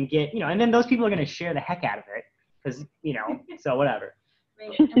process and get, and then those people are going to share the heck out of it because, so whatever.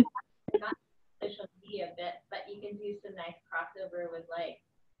 Right. Not social media bit, but you can do some nice crossover with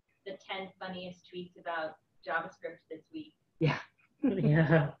the 10 funniest tweets about JavaScript this week. Yeah.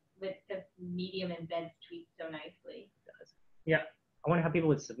 Yeah. with the Medium embeds tweets so nicely. Yeah, I wonder how people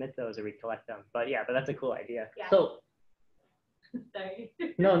would submit those or recollect them. But yeah, but that's a cool idea. Yeah. So Sorry.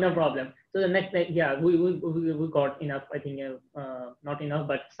 no problem. So the next, yeah, we got enough. I think not enough,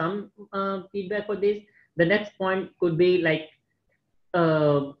 but some feedback for this. The next point could be like,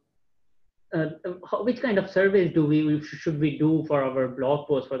 which kind of surveys should we do for our blog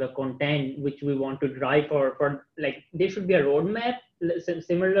post, for the content which we want to drive for like there should be a roadmap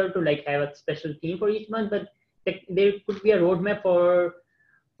similar to like have a special theme for each month, but there could be a roadmap for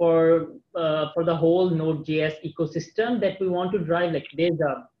the whole Node.js ecosystem that we want to drive. Like there's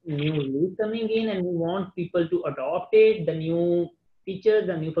a new release coming in and we want people to adopt it, the new features,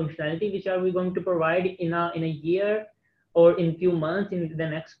 the new functionality, which are we going to provide in a year or in few months, in the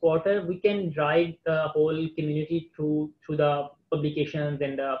next quarter. We can drive the whole community through the publications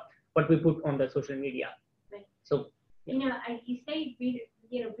and what we put on the social media. Right. So you know, you say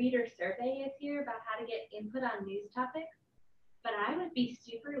reader survey is here about how to get input on news topics. But I would be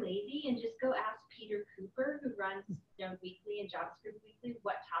super lazy and just go ask Peter Cooper, who runs Node Weekly and JavaScript Weekly,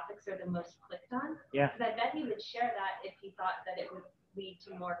 what topics are the most clicked on. Yeah. Because I bet he would share that if he thought that it would lead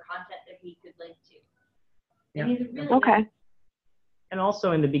to more content that he could link to. Yeah. And he's a really Okay. nice. And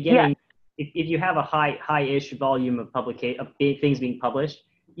also in the beginning, if you have a high-ish volume of big things being published,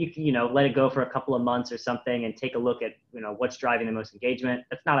 you know, let it go for a couple of months or something and take a look at, you know, what's driving the most engagement.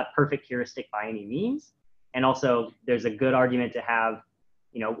 That's not a perfect heuristic by any means. And also there's a good argument to have,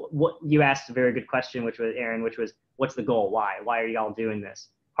 you know, what you asked a very good question, which was Aaron, which was, what's the goal? Why are y'all doing this?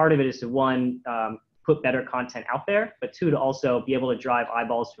 Part of it is to one, put better content out there, but two, to also be able to drive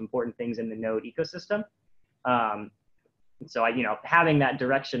eyeballs to important things in the Node ecosystem. So you know, having that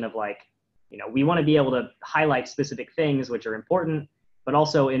direction of like, you know, we want to be able to highlight specific things which are important, but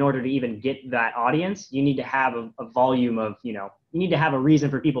also in order to even get that audience, you need to have a volume of, you know, you need to have a reason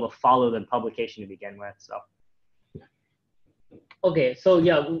for people to follow the publication to begin with. So. Okay, so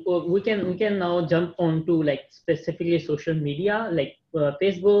yeah, we can now jump on to like specifically social media, like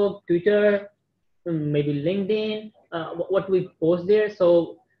Facebook, Twitter, maybe LinkedIn, what we post there.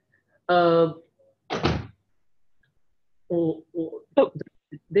 So,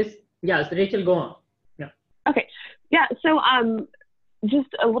 yes, Rachel, go on. Yeah. Okay. Yeah. So just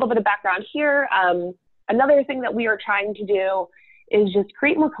a little bit of background here. Another thing that we are trying to do is just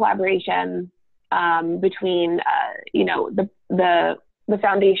create more collaboration between you know, the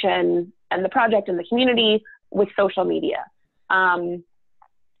foundation and the project and the community with social media.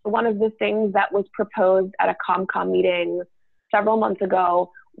 One of the things that was proposed at a ComCom meeting several months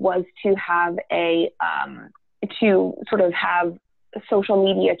ago was to have to sort of have social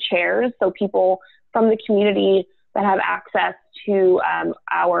media chairs, so people from the community that have access to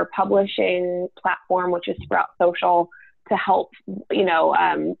our publishing platform, which is Sprout Social, to help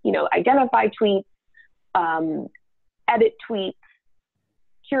identify tweets, edit tweets,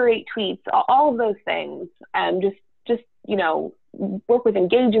 curate tweets, all of those things, and just you know, work with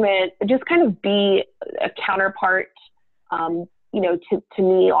engagement, just kind of be a counterpart, you know, to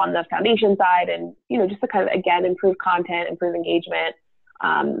me on the foundation side, and you know, just to kind of again improve content, improve engagement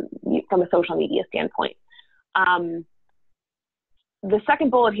from a social media standpoint. The second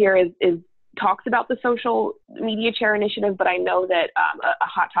bullet here is talks about the social media chair initiative, but I know that a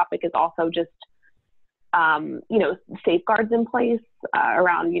hot topic is also just you know, safeguards in place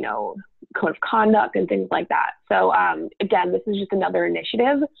around, you know, code of conduct and things like that. So again, this is just another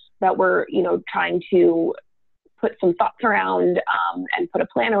initiative that we're, you know, trying to put some thoughts around and put a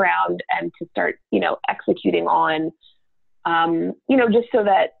plan around and to start, you know, executing on, you know, just so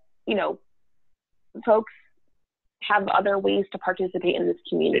that, you know, folks have other ways to participate in this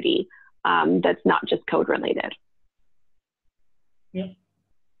community that's not just code related. Yeah.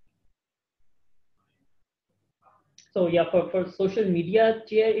 So yeah, for social media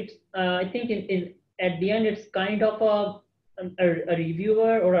chair, it's I think at the end it's kind of a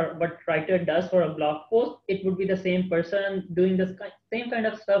reviewer or what writer does for a blog post. It would be the same person doing the same kind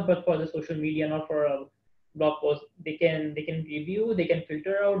of stuff, but for the social media, not for a blog post. They can review, they can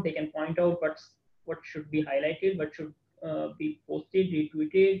filter out, they can point out what should be highlighted, what should be posted,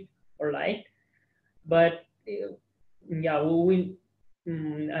 retweeted, or liked. But yeah,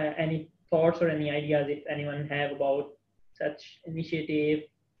 any thoughts or any ideas if anyone have about such initiative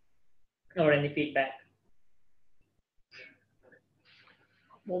or any feedback?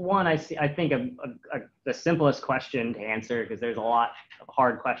 Well, one, I think the simplest question to answer, because there's a lot of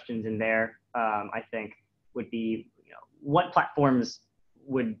hard questions in there, I think would be, you know, what platforms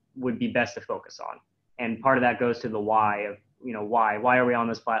would be best to focus on? And part of that goes to the why of, you know, why are we on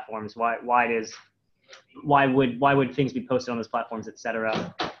those platforms? Why would things be posted on those platforms, et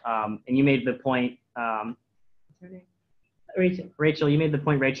cetera? And you made the point, Rachel, you made the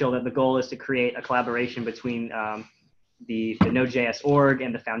point, Rachel, that the goal is to create a collaboration between the Node.js org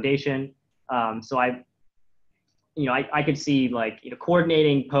and the foundation. So I could see like,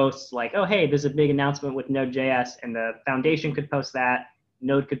 coordinating posts like, oh, hey, there's a big announcement with Node.js, and the foundation could post that,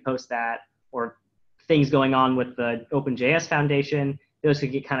 Node could post that, or things going on with the OpenJS Foundation. Those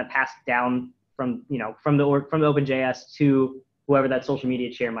could get kind of passed down from the OpenJS to whoever that social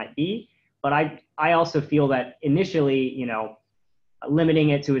media chair might be. But I also feel that initially, limiting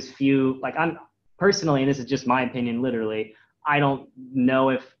it to as few, like I'm personally, and this is just my opinion, literally, I don't know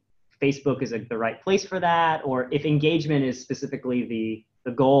if Facebook is the right place for that, or if engagement is specifically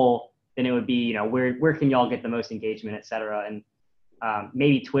the goal, then it would be, where can y'all get the most engagement, et cetera. And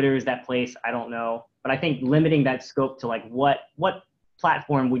maybe Twitter is that place, I don't know. But I think limiting that scope to like, what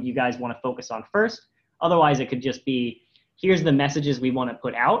platform would you guys want to focus on first? Otherwise, it could just be, here's the messages we want to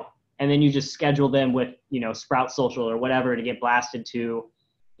put out, and then you just schedule them with, Sprout Social or whatever to get blasted to,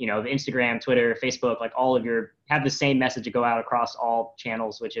 the Instagram, Twitter, Facebook, like all of have the same message to go out across all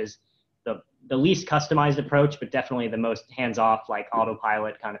channels, which is the least customized approach, but definitely the most hands-off, like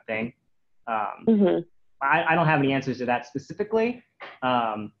autopilot kind of thing. I don't have any answers to that specifically.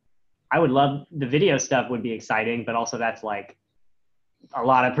 I would love, the video stuff would be exciting, but also that's like a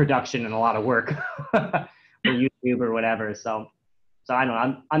lot of production and a lot of work for YouTube or whatever. So I don't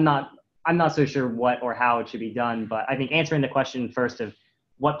know. I'm not so sure what or how it should be done, but I think answering the question first of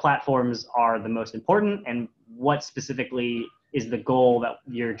what platforms are the most important and what specifically is the goal that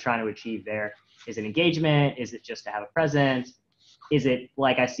you're trying to achieve there. Is it engagement? Is it just to have a presence? Is it,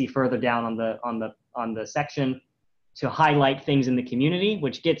 like I see further down on the section, to highlight things in the community,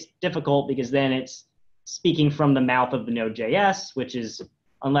 which gets difficult because then it's speaking from the mouth of the Node.js, which is,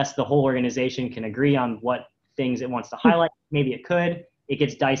 unless the whole organization can agree on what things it wants to highlight, maybe it could. It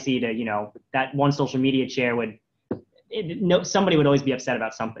gets dicey to, that one social media chair somebody would always be upset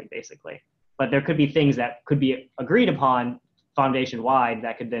about something, basically. But there could be things that could be agreed upon foundation-wide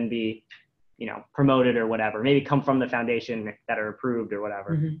that could then be, promoted or whatever. Maybe come from the foundation that are approved or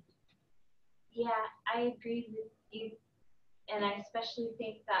whatever. Mm-hmm. Yeah, I agree with you. And I especially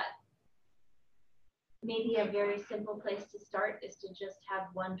think that maybe a very simple place to start is to just have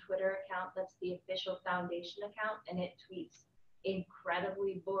one Twitter account that's the official foundation account, and it tweets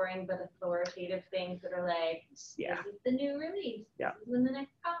incredibly boring but authoritative things that are like, this is the new release, this is when the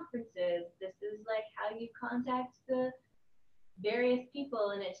next conference is, this is like how you contact the various people,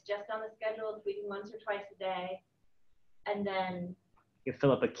 and it's just on the schedule, tweeting once or twice a day. And then you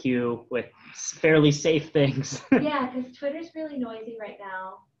fill up a queue with fairly safe things. Yeah, because Twitter's really noisy right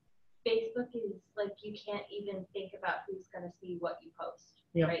now. Facebook is like, you can't even think about who's going to see what you post,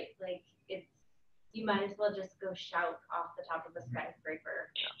 right? Like, you might as well just go shout off the top of a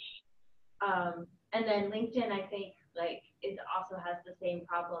skyscraper. And then LinkedIn, I think, like, it also has the same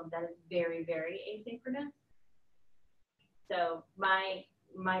problem that is very, very asynchronous. So my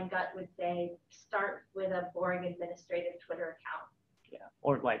gut would say start with a boring administrative Twitter account. Yeah,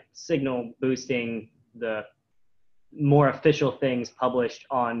 or like signal boosting the more official things published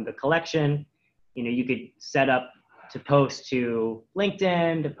on the collection. You could set up to post to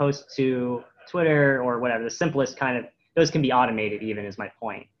LinkedIn, to post to Twitter, or whatever. The simplest kind of, those can be automated even, is my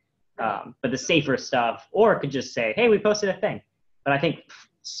point. But the safer stuff, or it could just say, hey, we posted a thing. But I think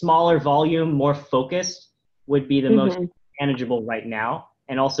smaller volume, more focused would be the most manageable right now,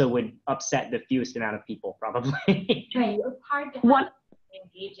 and also would upset the fewest amount of people probably. Right, it's hard to have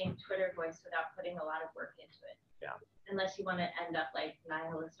engaging Twitter voice without putting a lot of work into it. Yeah. Unless you want to end up like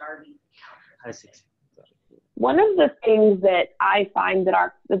Nihilist Arby. I see. One of the things that I find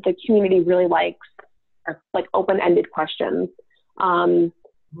that the community really likes are like open-ended questions. I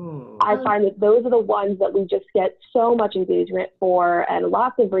find that those are the ones that we just get so much engagement for and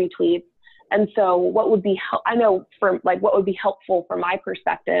lots of retweets. And so what would be, what would be helpful from my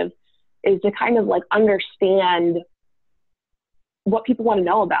perspective is to kind of like understand what people want to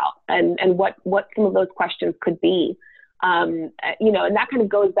know about and what some of those questions could be. And that kind of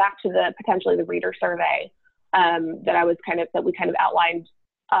goes back to potentially the reader survey that we kind of outlined.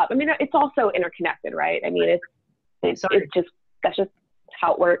 I mean, it's also interconnected, right? I mean, that's just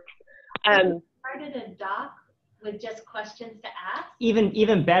how it works. Started a doc with just questions to ask.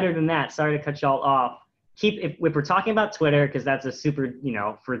 Even better than that. Sorry to cut y'all off. If we're talking about Twitter, because that's a super,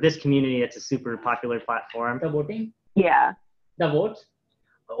 for this community, it's a super popular platform. The voting? Yeah. The votes?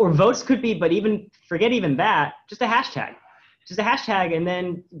 Or votes could be, but forget even that, just a hashtag. Just a hashtag, and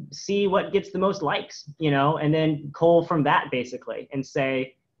then see what gets the most likes, and then cull from that basically and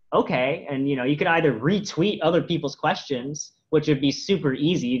say, okay. And, you could either retweet other people's questions, which would be super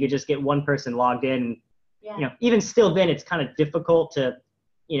easy. You could just get one person logged in. Yeah. Even still then it's kind of difficult to,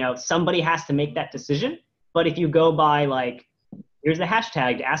 somebody has to make that decision. But if you go by like, here's the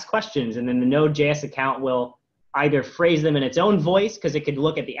hashtag to ask questions, and then the Node.js account will either phrase them in its own voice because it could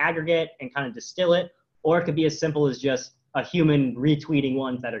look at the aggregate and kind of distill it, or it could be as simple as just a human retweeting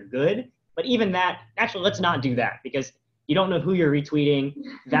ones that are good. But even that, actually, let's not do that because you don't know who you're retweeting.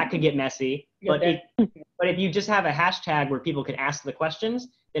 That could get messy. But if you just have a hashtag where people can ask the questions,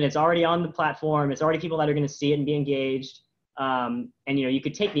 then it's already on the platform. It's already people that are going to see it and be engaged. And you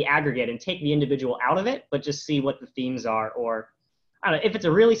could take the aggregate and take the individual out of it, but just see what the themes are. Or I don't know, if it's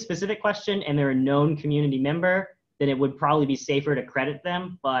a really specific question and they're a known community member, then it would probably be safer to credit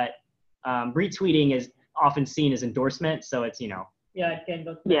them. But retweeting is often seen as endorsement, so it's Yeah, it can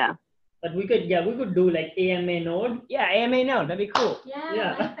go. Yeah. But we could do like AMA node. Yeah, AMA node, that'd be cool.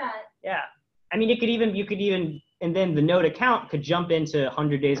 Yeah, I like that. Yeah, I mean, you could even, and then the node account could jump into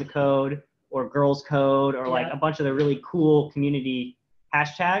 100 Days of Code or Girls Code or like a bunch of the really cool community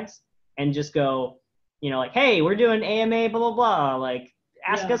hashtags and just go, like, hey, we're doing AMA, blah, blah, blah, like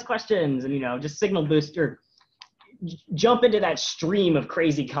ask us questions and, just signal boost or jump into that stream of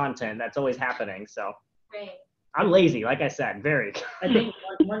crazy content that's always happening. So Right. I'm lazy, like I said, very. I think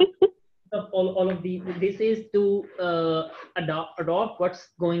one of all of this is to adopt what's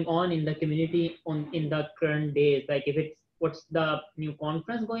going on in the community in the current days. Like if it's what's the new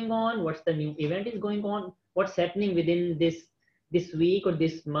conference going on, what's the new event is going on, what's happening within this week or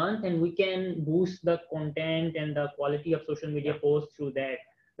this month, and we can boost the content and the quality of social media posts through that.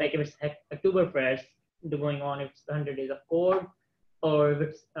 Like if it's Oktoberfest going on, if it's 100 Days of Code, or if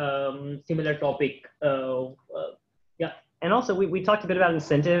it's similar topic. And also, we talked a bit about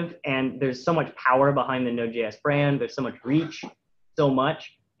incentive, and there's so much power behind the Node.js brand. There's so much reach, so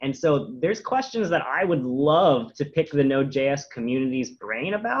much. And so there's questions that I would love to pick the Node.js community's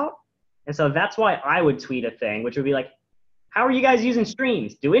brain about. And so that's why I would tweet a thing, which would be like, how are you guys using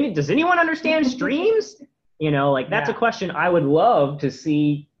streams? Does anyone understand streams? That's a question I would love to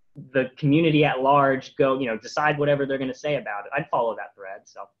see the community at large go, decide whatever they're going to say about it. I'd follow that thread.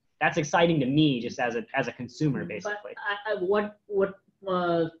 So that's exciting to me just as a consumer, basically. But what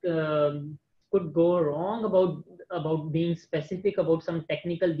could go wrong about being specific about some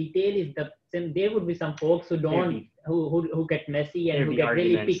technical detail is that there would be some folks who don't who get messy and who get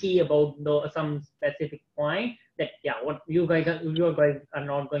really picky about some specific point that what you guys are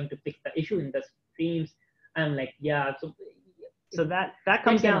not going to fix the issue in the streams. I'm like so that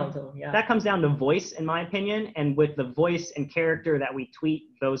comes down that comes down to voice, in my opinion, and with the voice and character that we tweet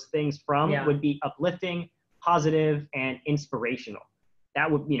those things from would be uplifting, positive, and inspirational.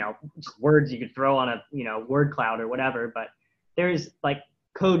 That would, just words you could throw on a, word cloud or whatever. But there's like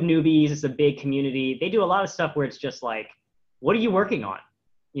Code Newbies, it's a big community. They do a lot of stuff where it's just like, what are you working on?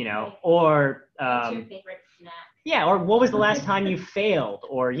 Or what's your favorite snack? Yeah, or what was the last time you failed?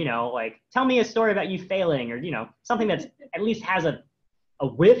 Or, like, tell me a story about you failing, or, something that's at least has a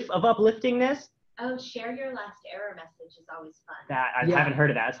whiff of upliftingness. Oh, share your last error message is always fun. That I haven't heard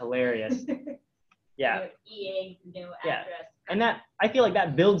of that. It's hilarious. Yeah. EA, new address. And that, I feel like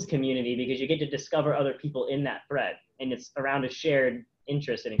that builds community because you get to discover other people in that thread, and it's around a shared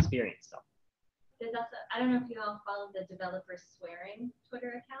interest and experience. So. There's also, I don't know if you all follow the developer swearing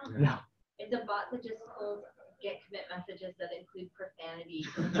Twitter account. No. It's a bot that just pulls get commit messages that include profanity.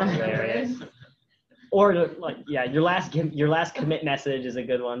 Hilarious. Or like, your last commit message is a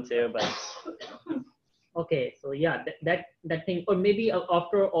good one too. But okay, so that thing, or maybe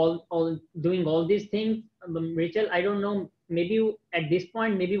after all doing all these things, Rachel, I don't know. Maybe at this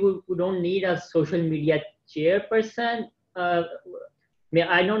point, maybe we don't need a social media chairperson. I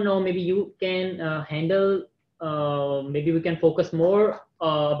don't know. Maybe you can handle. Maybe we can focus more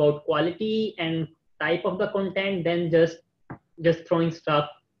about quality and type of the content than just throwing stuff.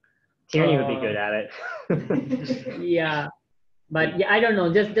 Tierney would be good at it. But I don't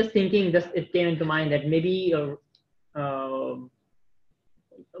know. Just thinking, it came into mind that maybe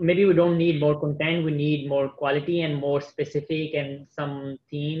maybe we don't need more content. We need more quality and more specific and some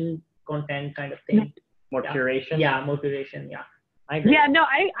theme content kind of thing. More curation. Yeah, more curation. Yeah. I agree. Yeah, no,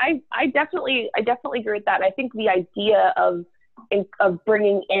 I definitely agree with that. I think the idea of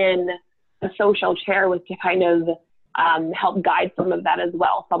bringing in a social chair was to kind of help guide some of that as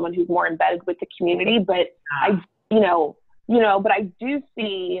well. Someone who's more embedded with the community, but I do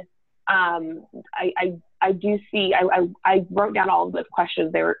see, I wrote down all of those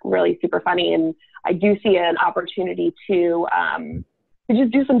questions. They were really super funny, and I do see an opportunity to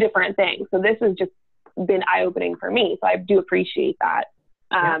just do some different things. So this has just been eye-opening for me. So I do appreciate that.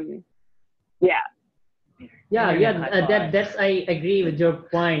 Yeah. That's I agree with your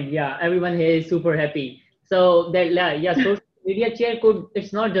point. Yeah, everyone here is super happy. So that social media chair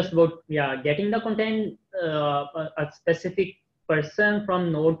it's not just about getting the content. A specific person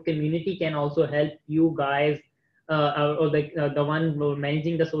from Node community can also help you guys, or the one who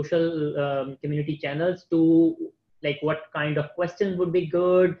managing the social community channels to like what kind of questions would be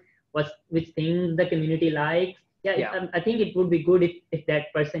good, which things the community likes. I think it would be good if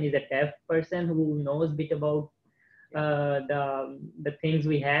that person is a dev person who knows a bit about the things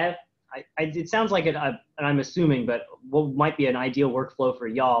we have. It sounds like and I'm assuming, but what might be an ideal workflow for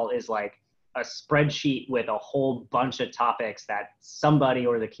y'all is like a spreadsheet with a whole bunch of topics that somebody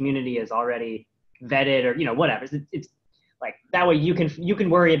or the community has already vetted, or whatever. It's like that way you can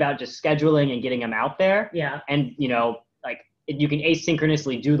worry about just scheduling and getting them out there. Yeah. And like you can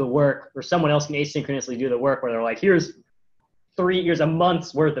asynchronously do the work, or someone else can asynchronously do the work where they're like, here's a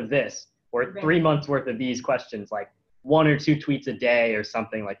month's worth of this, or 3 months worth of these questions, like 1 or 2 tweets a day or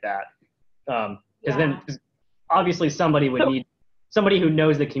something like that. Because then obviously somebody who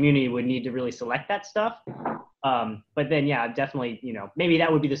knows the community would need to really select that stuff. But then definitely, maybe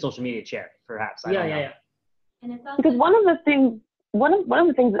that would be the social media chair, perhaps. I don't know. And it's also Because one of the things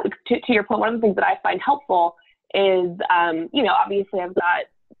to your point, one of the things that I find helpful is, obviously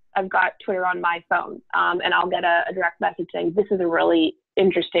I've got Twitter on my phone, and I'll get a direct message saying, this is a really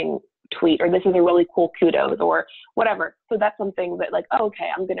interesting tweet, or this is a really cool kudos, or whatever. So that's something that like, oh, okay,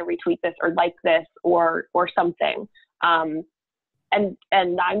 I'm going to retweet this or like this or something. And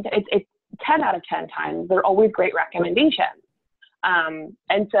it's 10 out of 10 times, they're always great recommendations.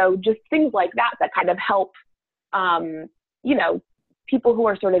 And so just things like that kind of help, people who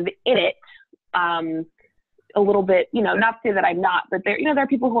are sort of in it, a little bit, not to say that I'm not, but there are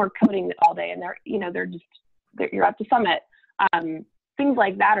people who are coding all day and you're at the summit. Things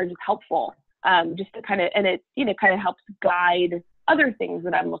like that are just helpful, just to kind of, and it, kind of helps guide other things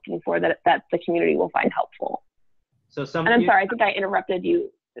that I'm looking for that the community will find helpful. So and I'm sorry, I think I interrupted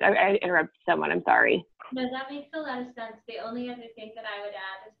you. I interrupted someone, I'm sorry. No, that makes a lot of sense. The only other thing that I would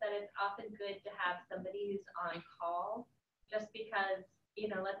add is that it's often good to have somebody who's on call, just because,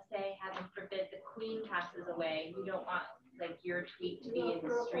 let's say, heaven forbid, the queen passes away. You don't want like your tweet to be in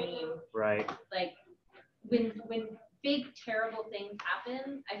the stream. Right. Like when big terrible things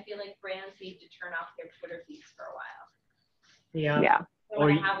happen, I feel like brands need to turn off their Twitter feeds for a while. Yeah.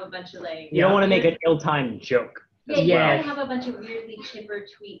 Or you have a bunch of like. You don't want to make an ill-timed joke. Yeah, you don't have a bunch of weirdly chipper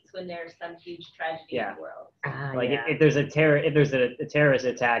tweets when there's some huge tragedy in the world. If there's a terrorist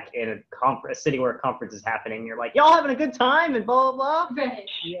attack in a city where a conference is happening, you're like, y'all having a good time and blah blah blah. Right.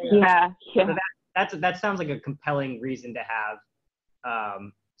 Yeah. So that sounds like a compelling reason to have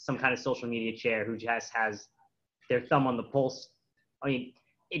some kind of social media chair who just has their thumb on the pulse. I mean,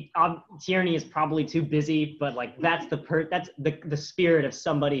 Tierney is probably too busy, but like that's the spirit of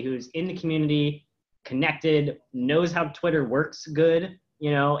somebody who's in the community, connected, knows how Twitter works good,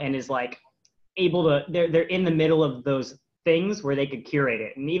 and is like able to, they're in the middle of those things where they could curate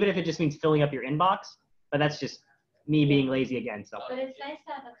it. And even if it just means filling up your inbox, but that's just me being lazy again. So. But it's nice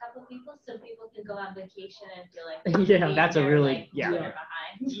to have a couple people so people can go on vacation and feel like that's a really behind.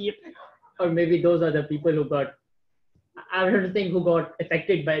 Yep. Or maybe those are the people who got, I don't think who got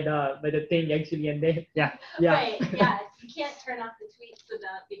affected by the thing actually, and they Right, you can't turn off the tweets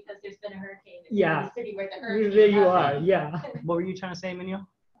because there's been a hurricane in the city where the hurricane where you are. What were you trying to say, Minyo?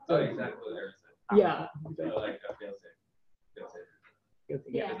 Oh, exactly. Yeah. Like a fail safe.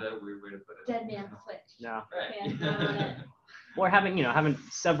 Yeah. Is that a weird way to put it? Dead man switch. No. Right. Or having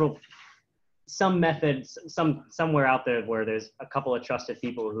some methods, somewhere out there where there's a couple of trusted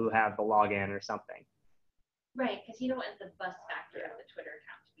people who have the login or something. Right, because you don't want the bus factor of the Twitter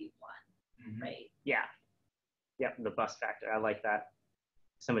account to be 1, right? Yeah. Yep, the bus factor. I like that.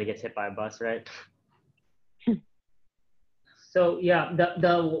 Somebody gets hit by a bus, right? So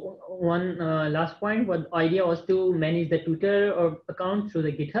the one last point, what the idea was to manage the Twitter or account through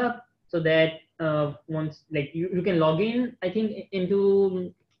the GitHub, so that once like you can log in, I think,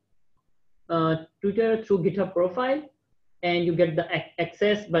 into Twitter through GitHub profile, and you get the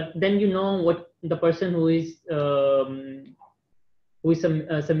access, but then what the person who is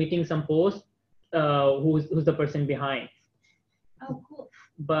submitting some post, who's the person behind. Oh, cool.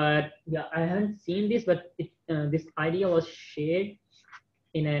 But I haven't seen this, but this idea was shared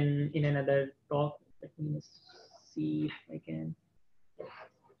in another talk. Let me see if I can.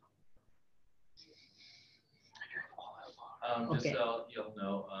 Just so you'll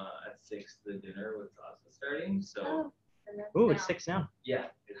know, at 6 the dinner with us is starting. So. Ooh, it's 6 now. Yeah,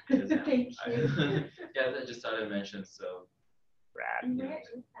 it is now. Thank you. I just thought I'd mention, so. Rad. And where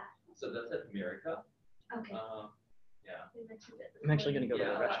is that? So that's at America. Okay. Yeah. We mentioned it. I'm actually going to go to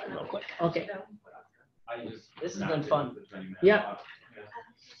the restroom real quick. Okay. This has been fun. Yeah.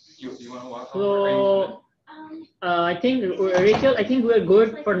 You want to walk So I think Rachel, I think we're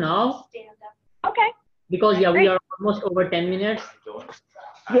good for now Stand up. Okay. because yeah, we Great. are almost over 10 minutes.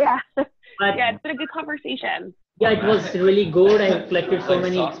 Yeah. But Yeah, it's been a good conversation. yeah, it was really good. I collected so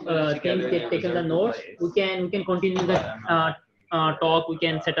many things. They've taken the notes. We can continue the talk. We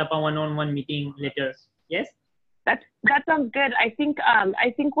can set up a one-on-one meeting later. Yes. That sounds good. I think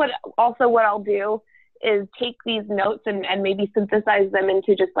what I'll do is take these notes and maybe synthesize them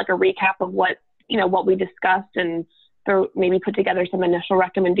into just like a recap of what we discussed, and maybe put together some initial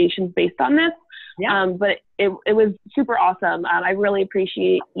recommendations based on this. Yeah. But it was super awesome. I really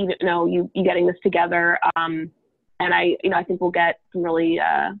appreciate you getting this together. And I think we'll get some really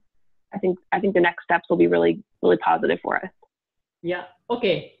I think the next steps will be really, really positive for us. Yeah.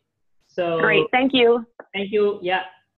 Okay. So Great. Thank you. Thank you. Yeah.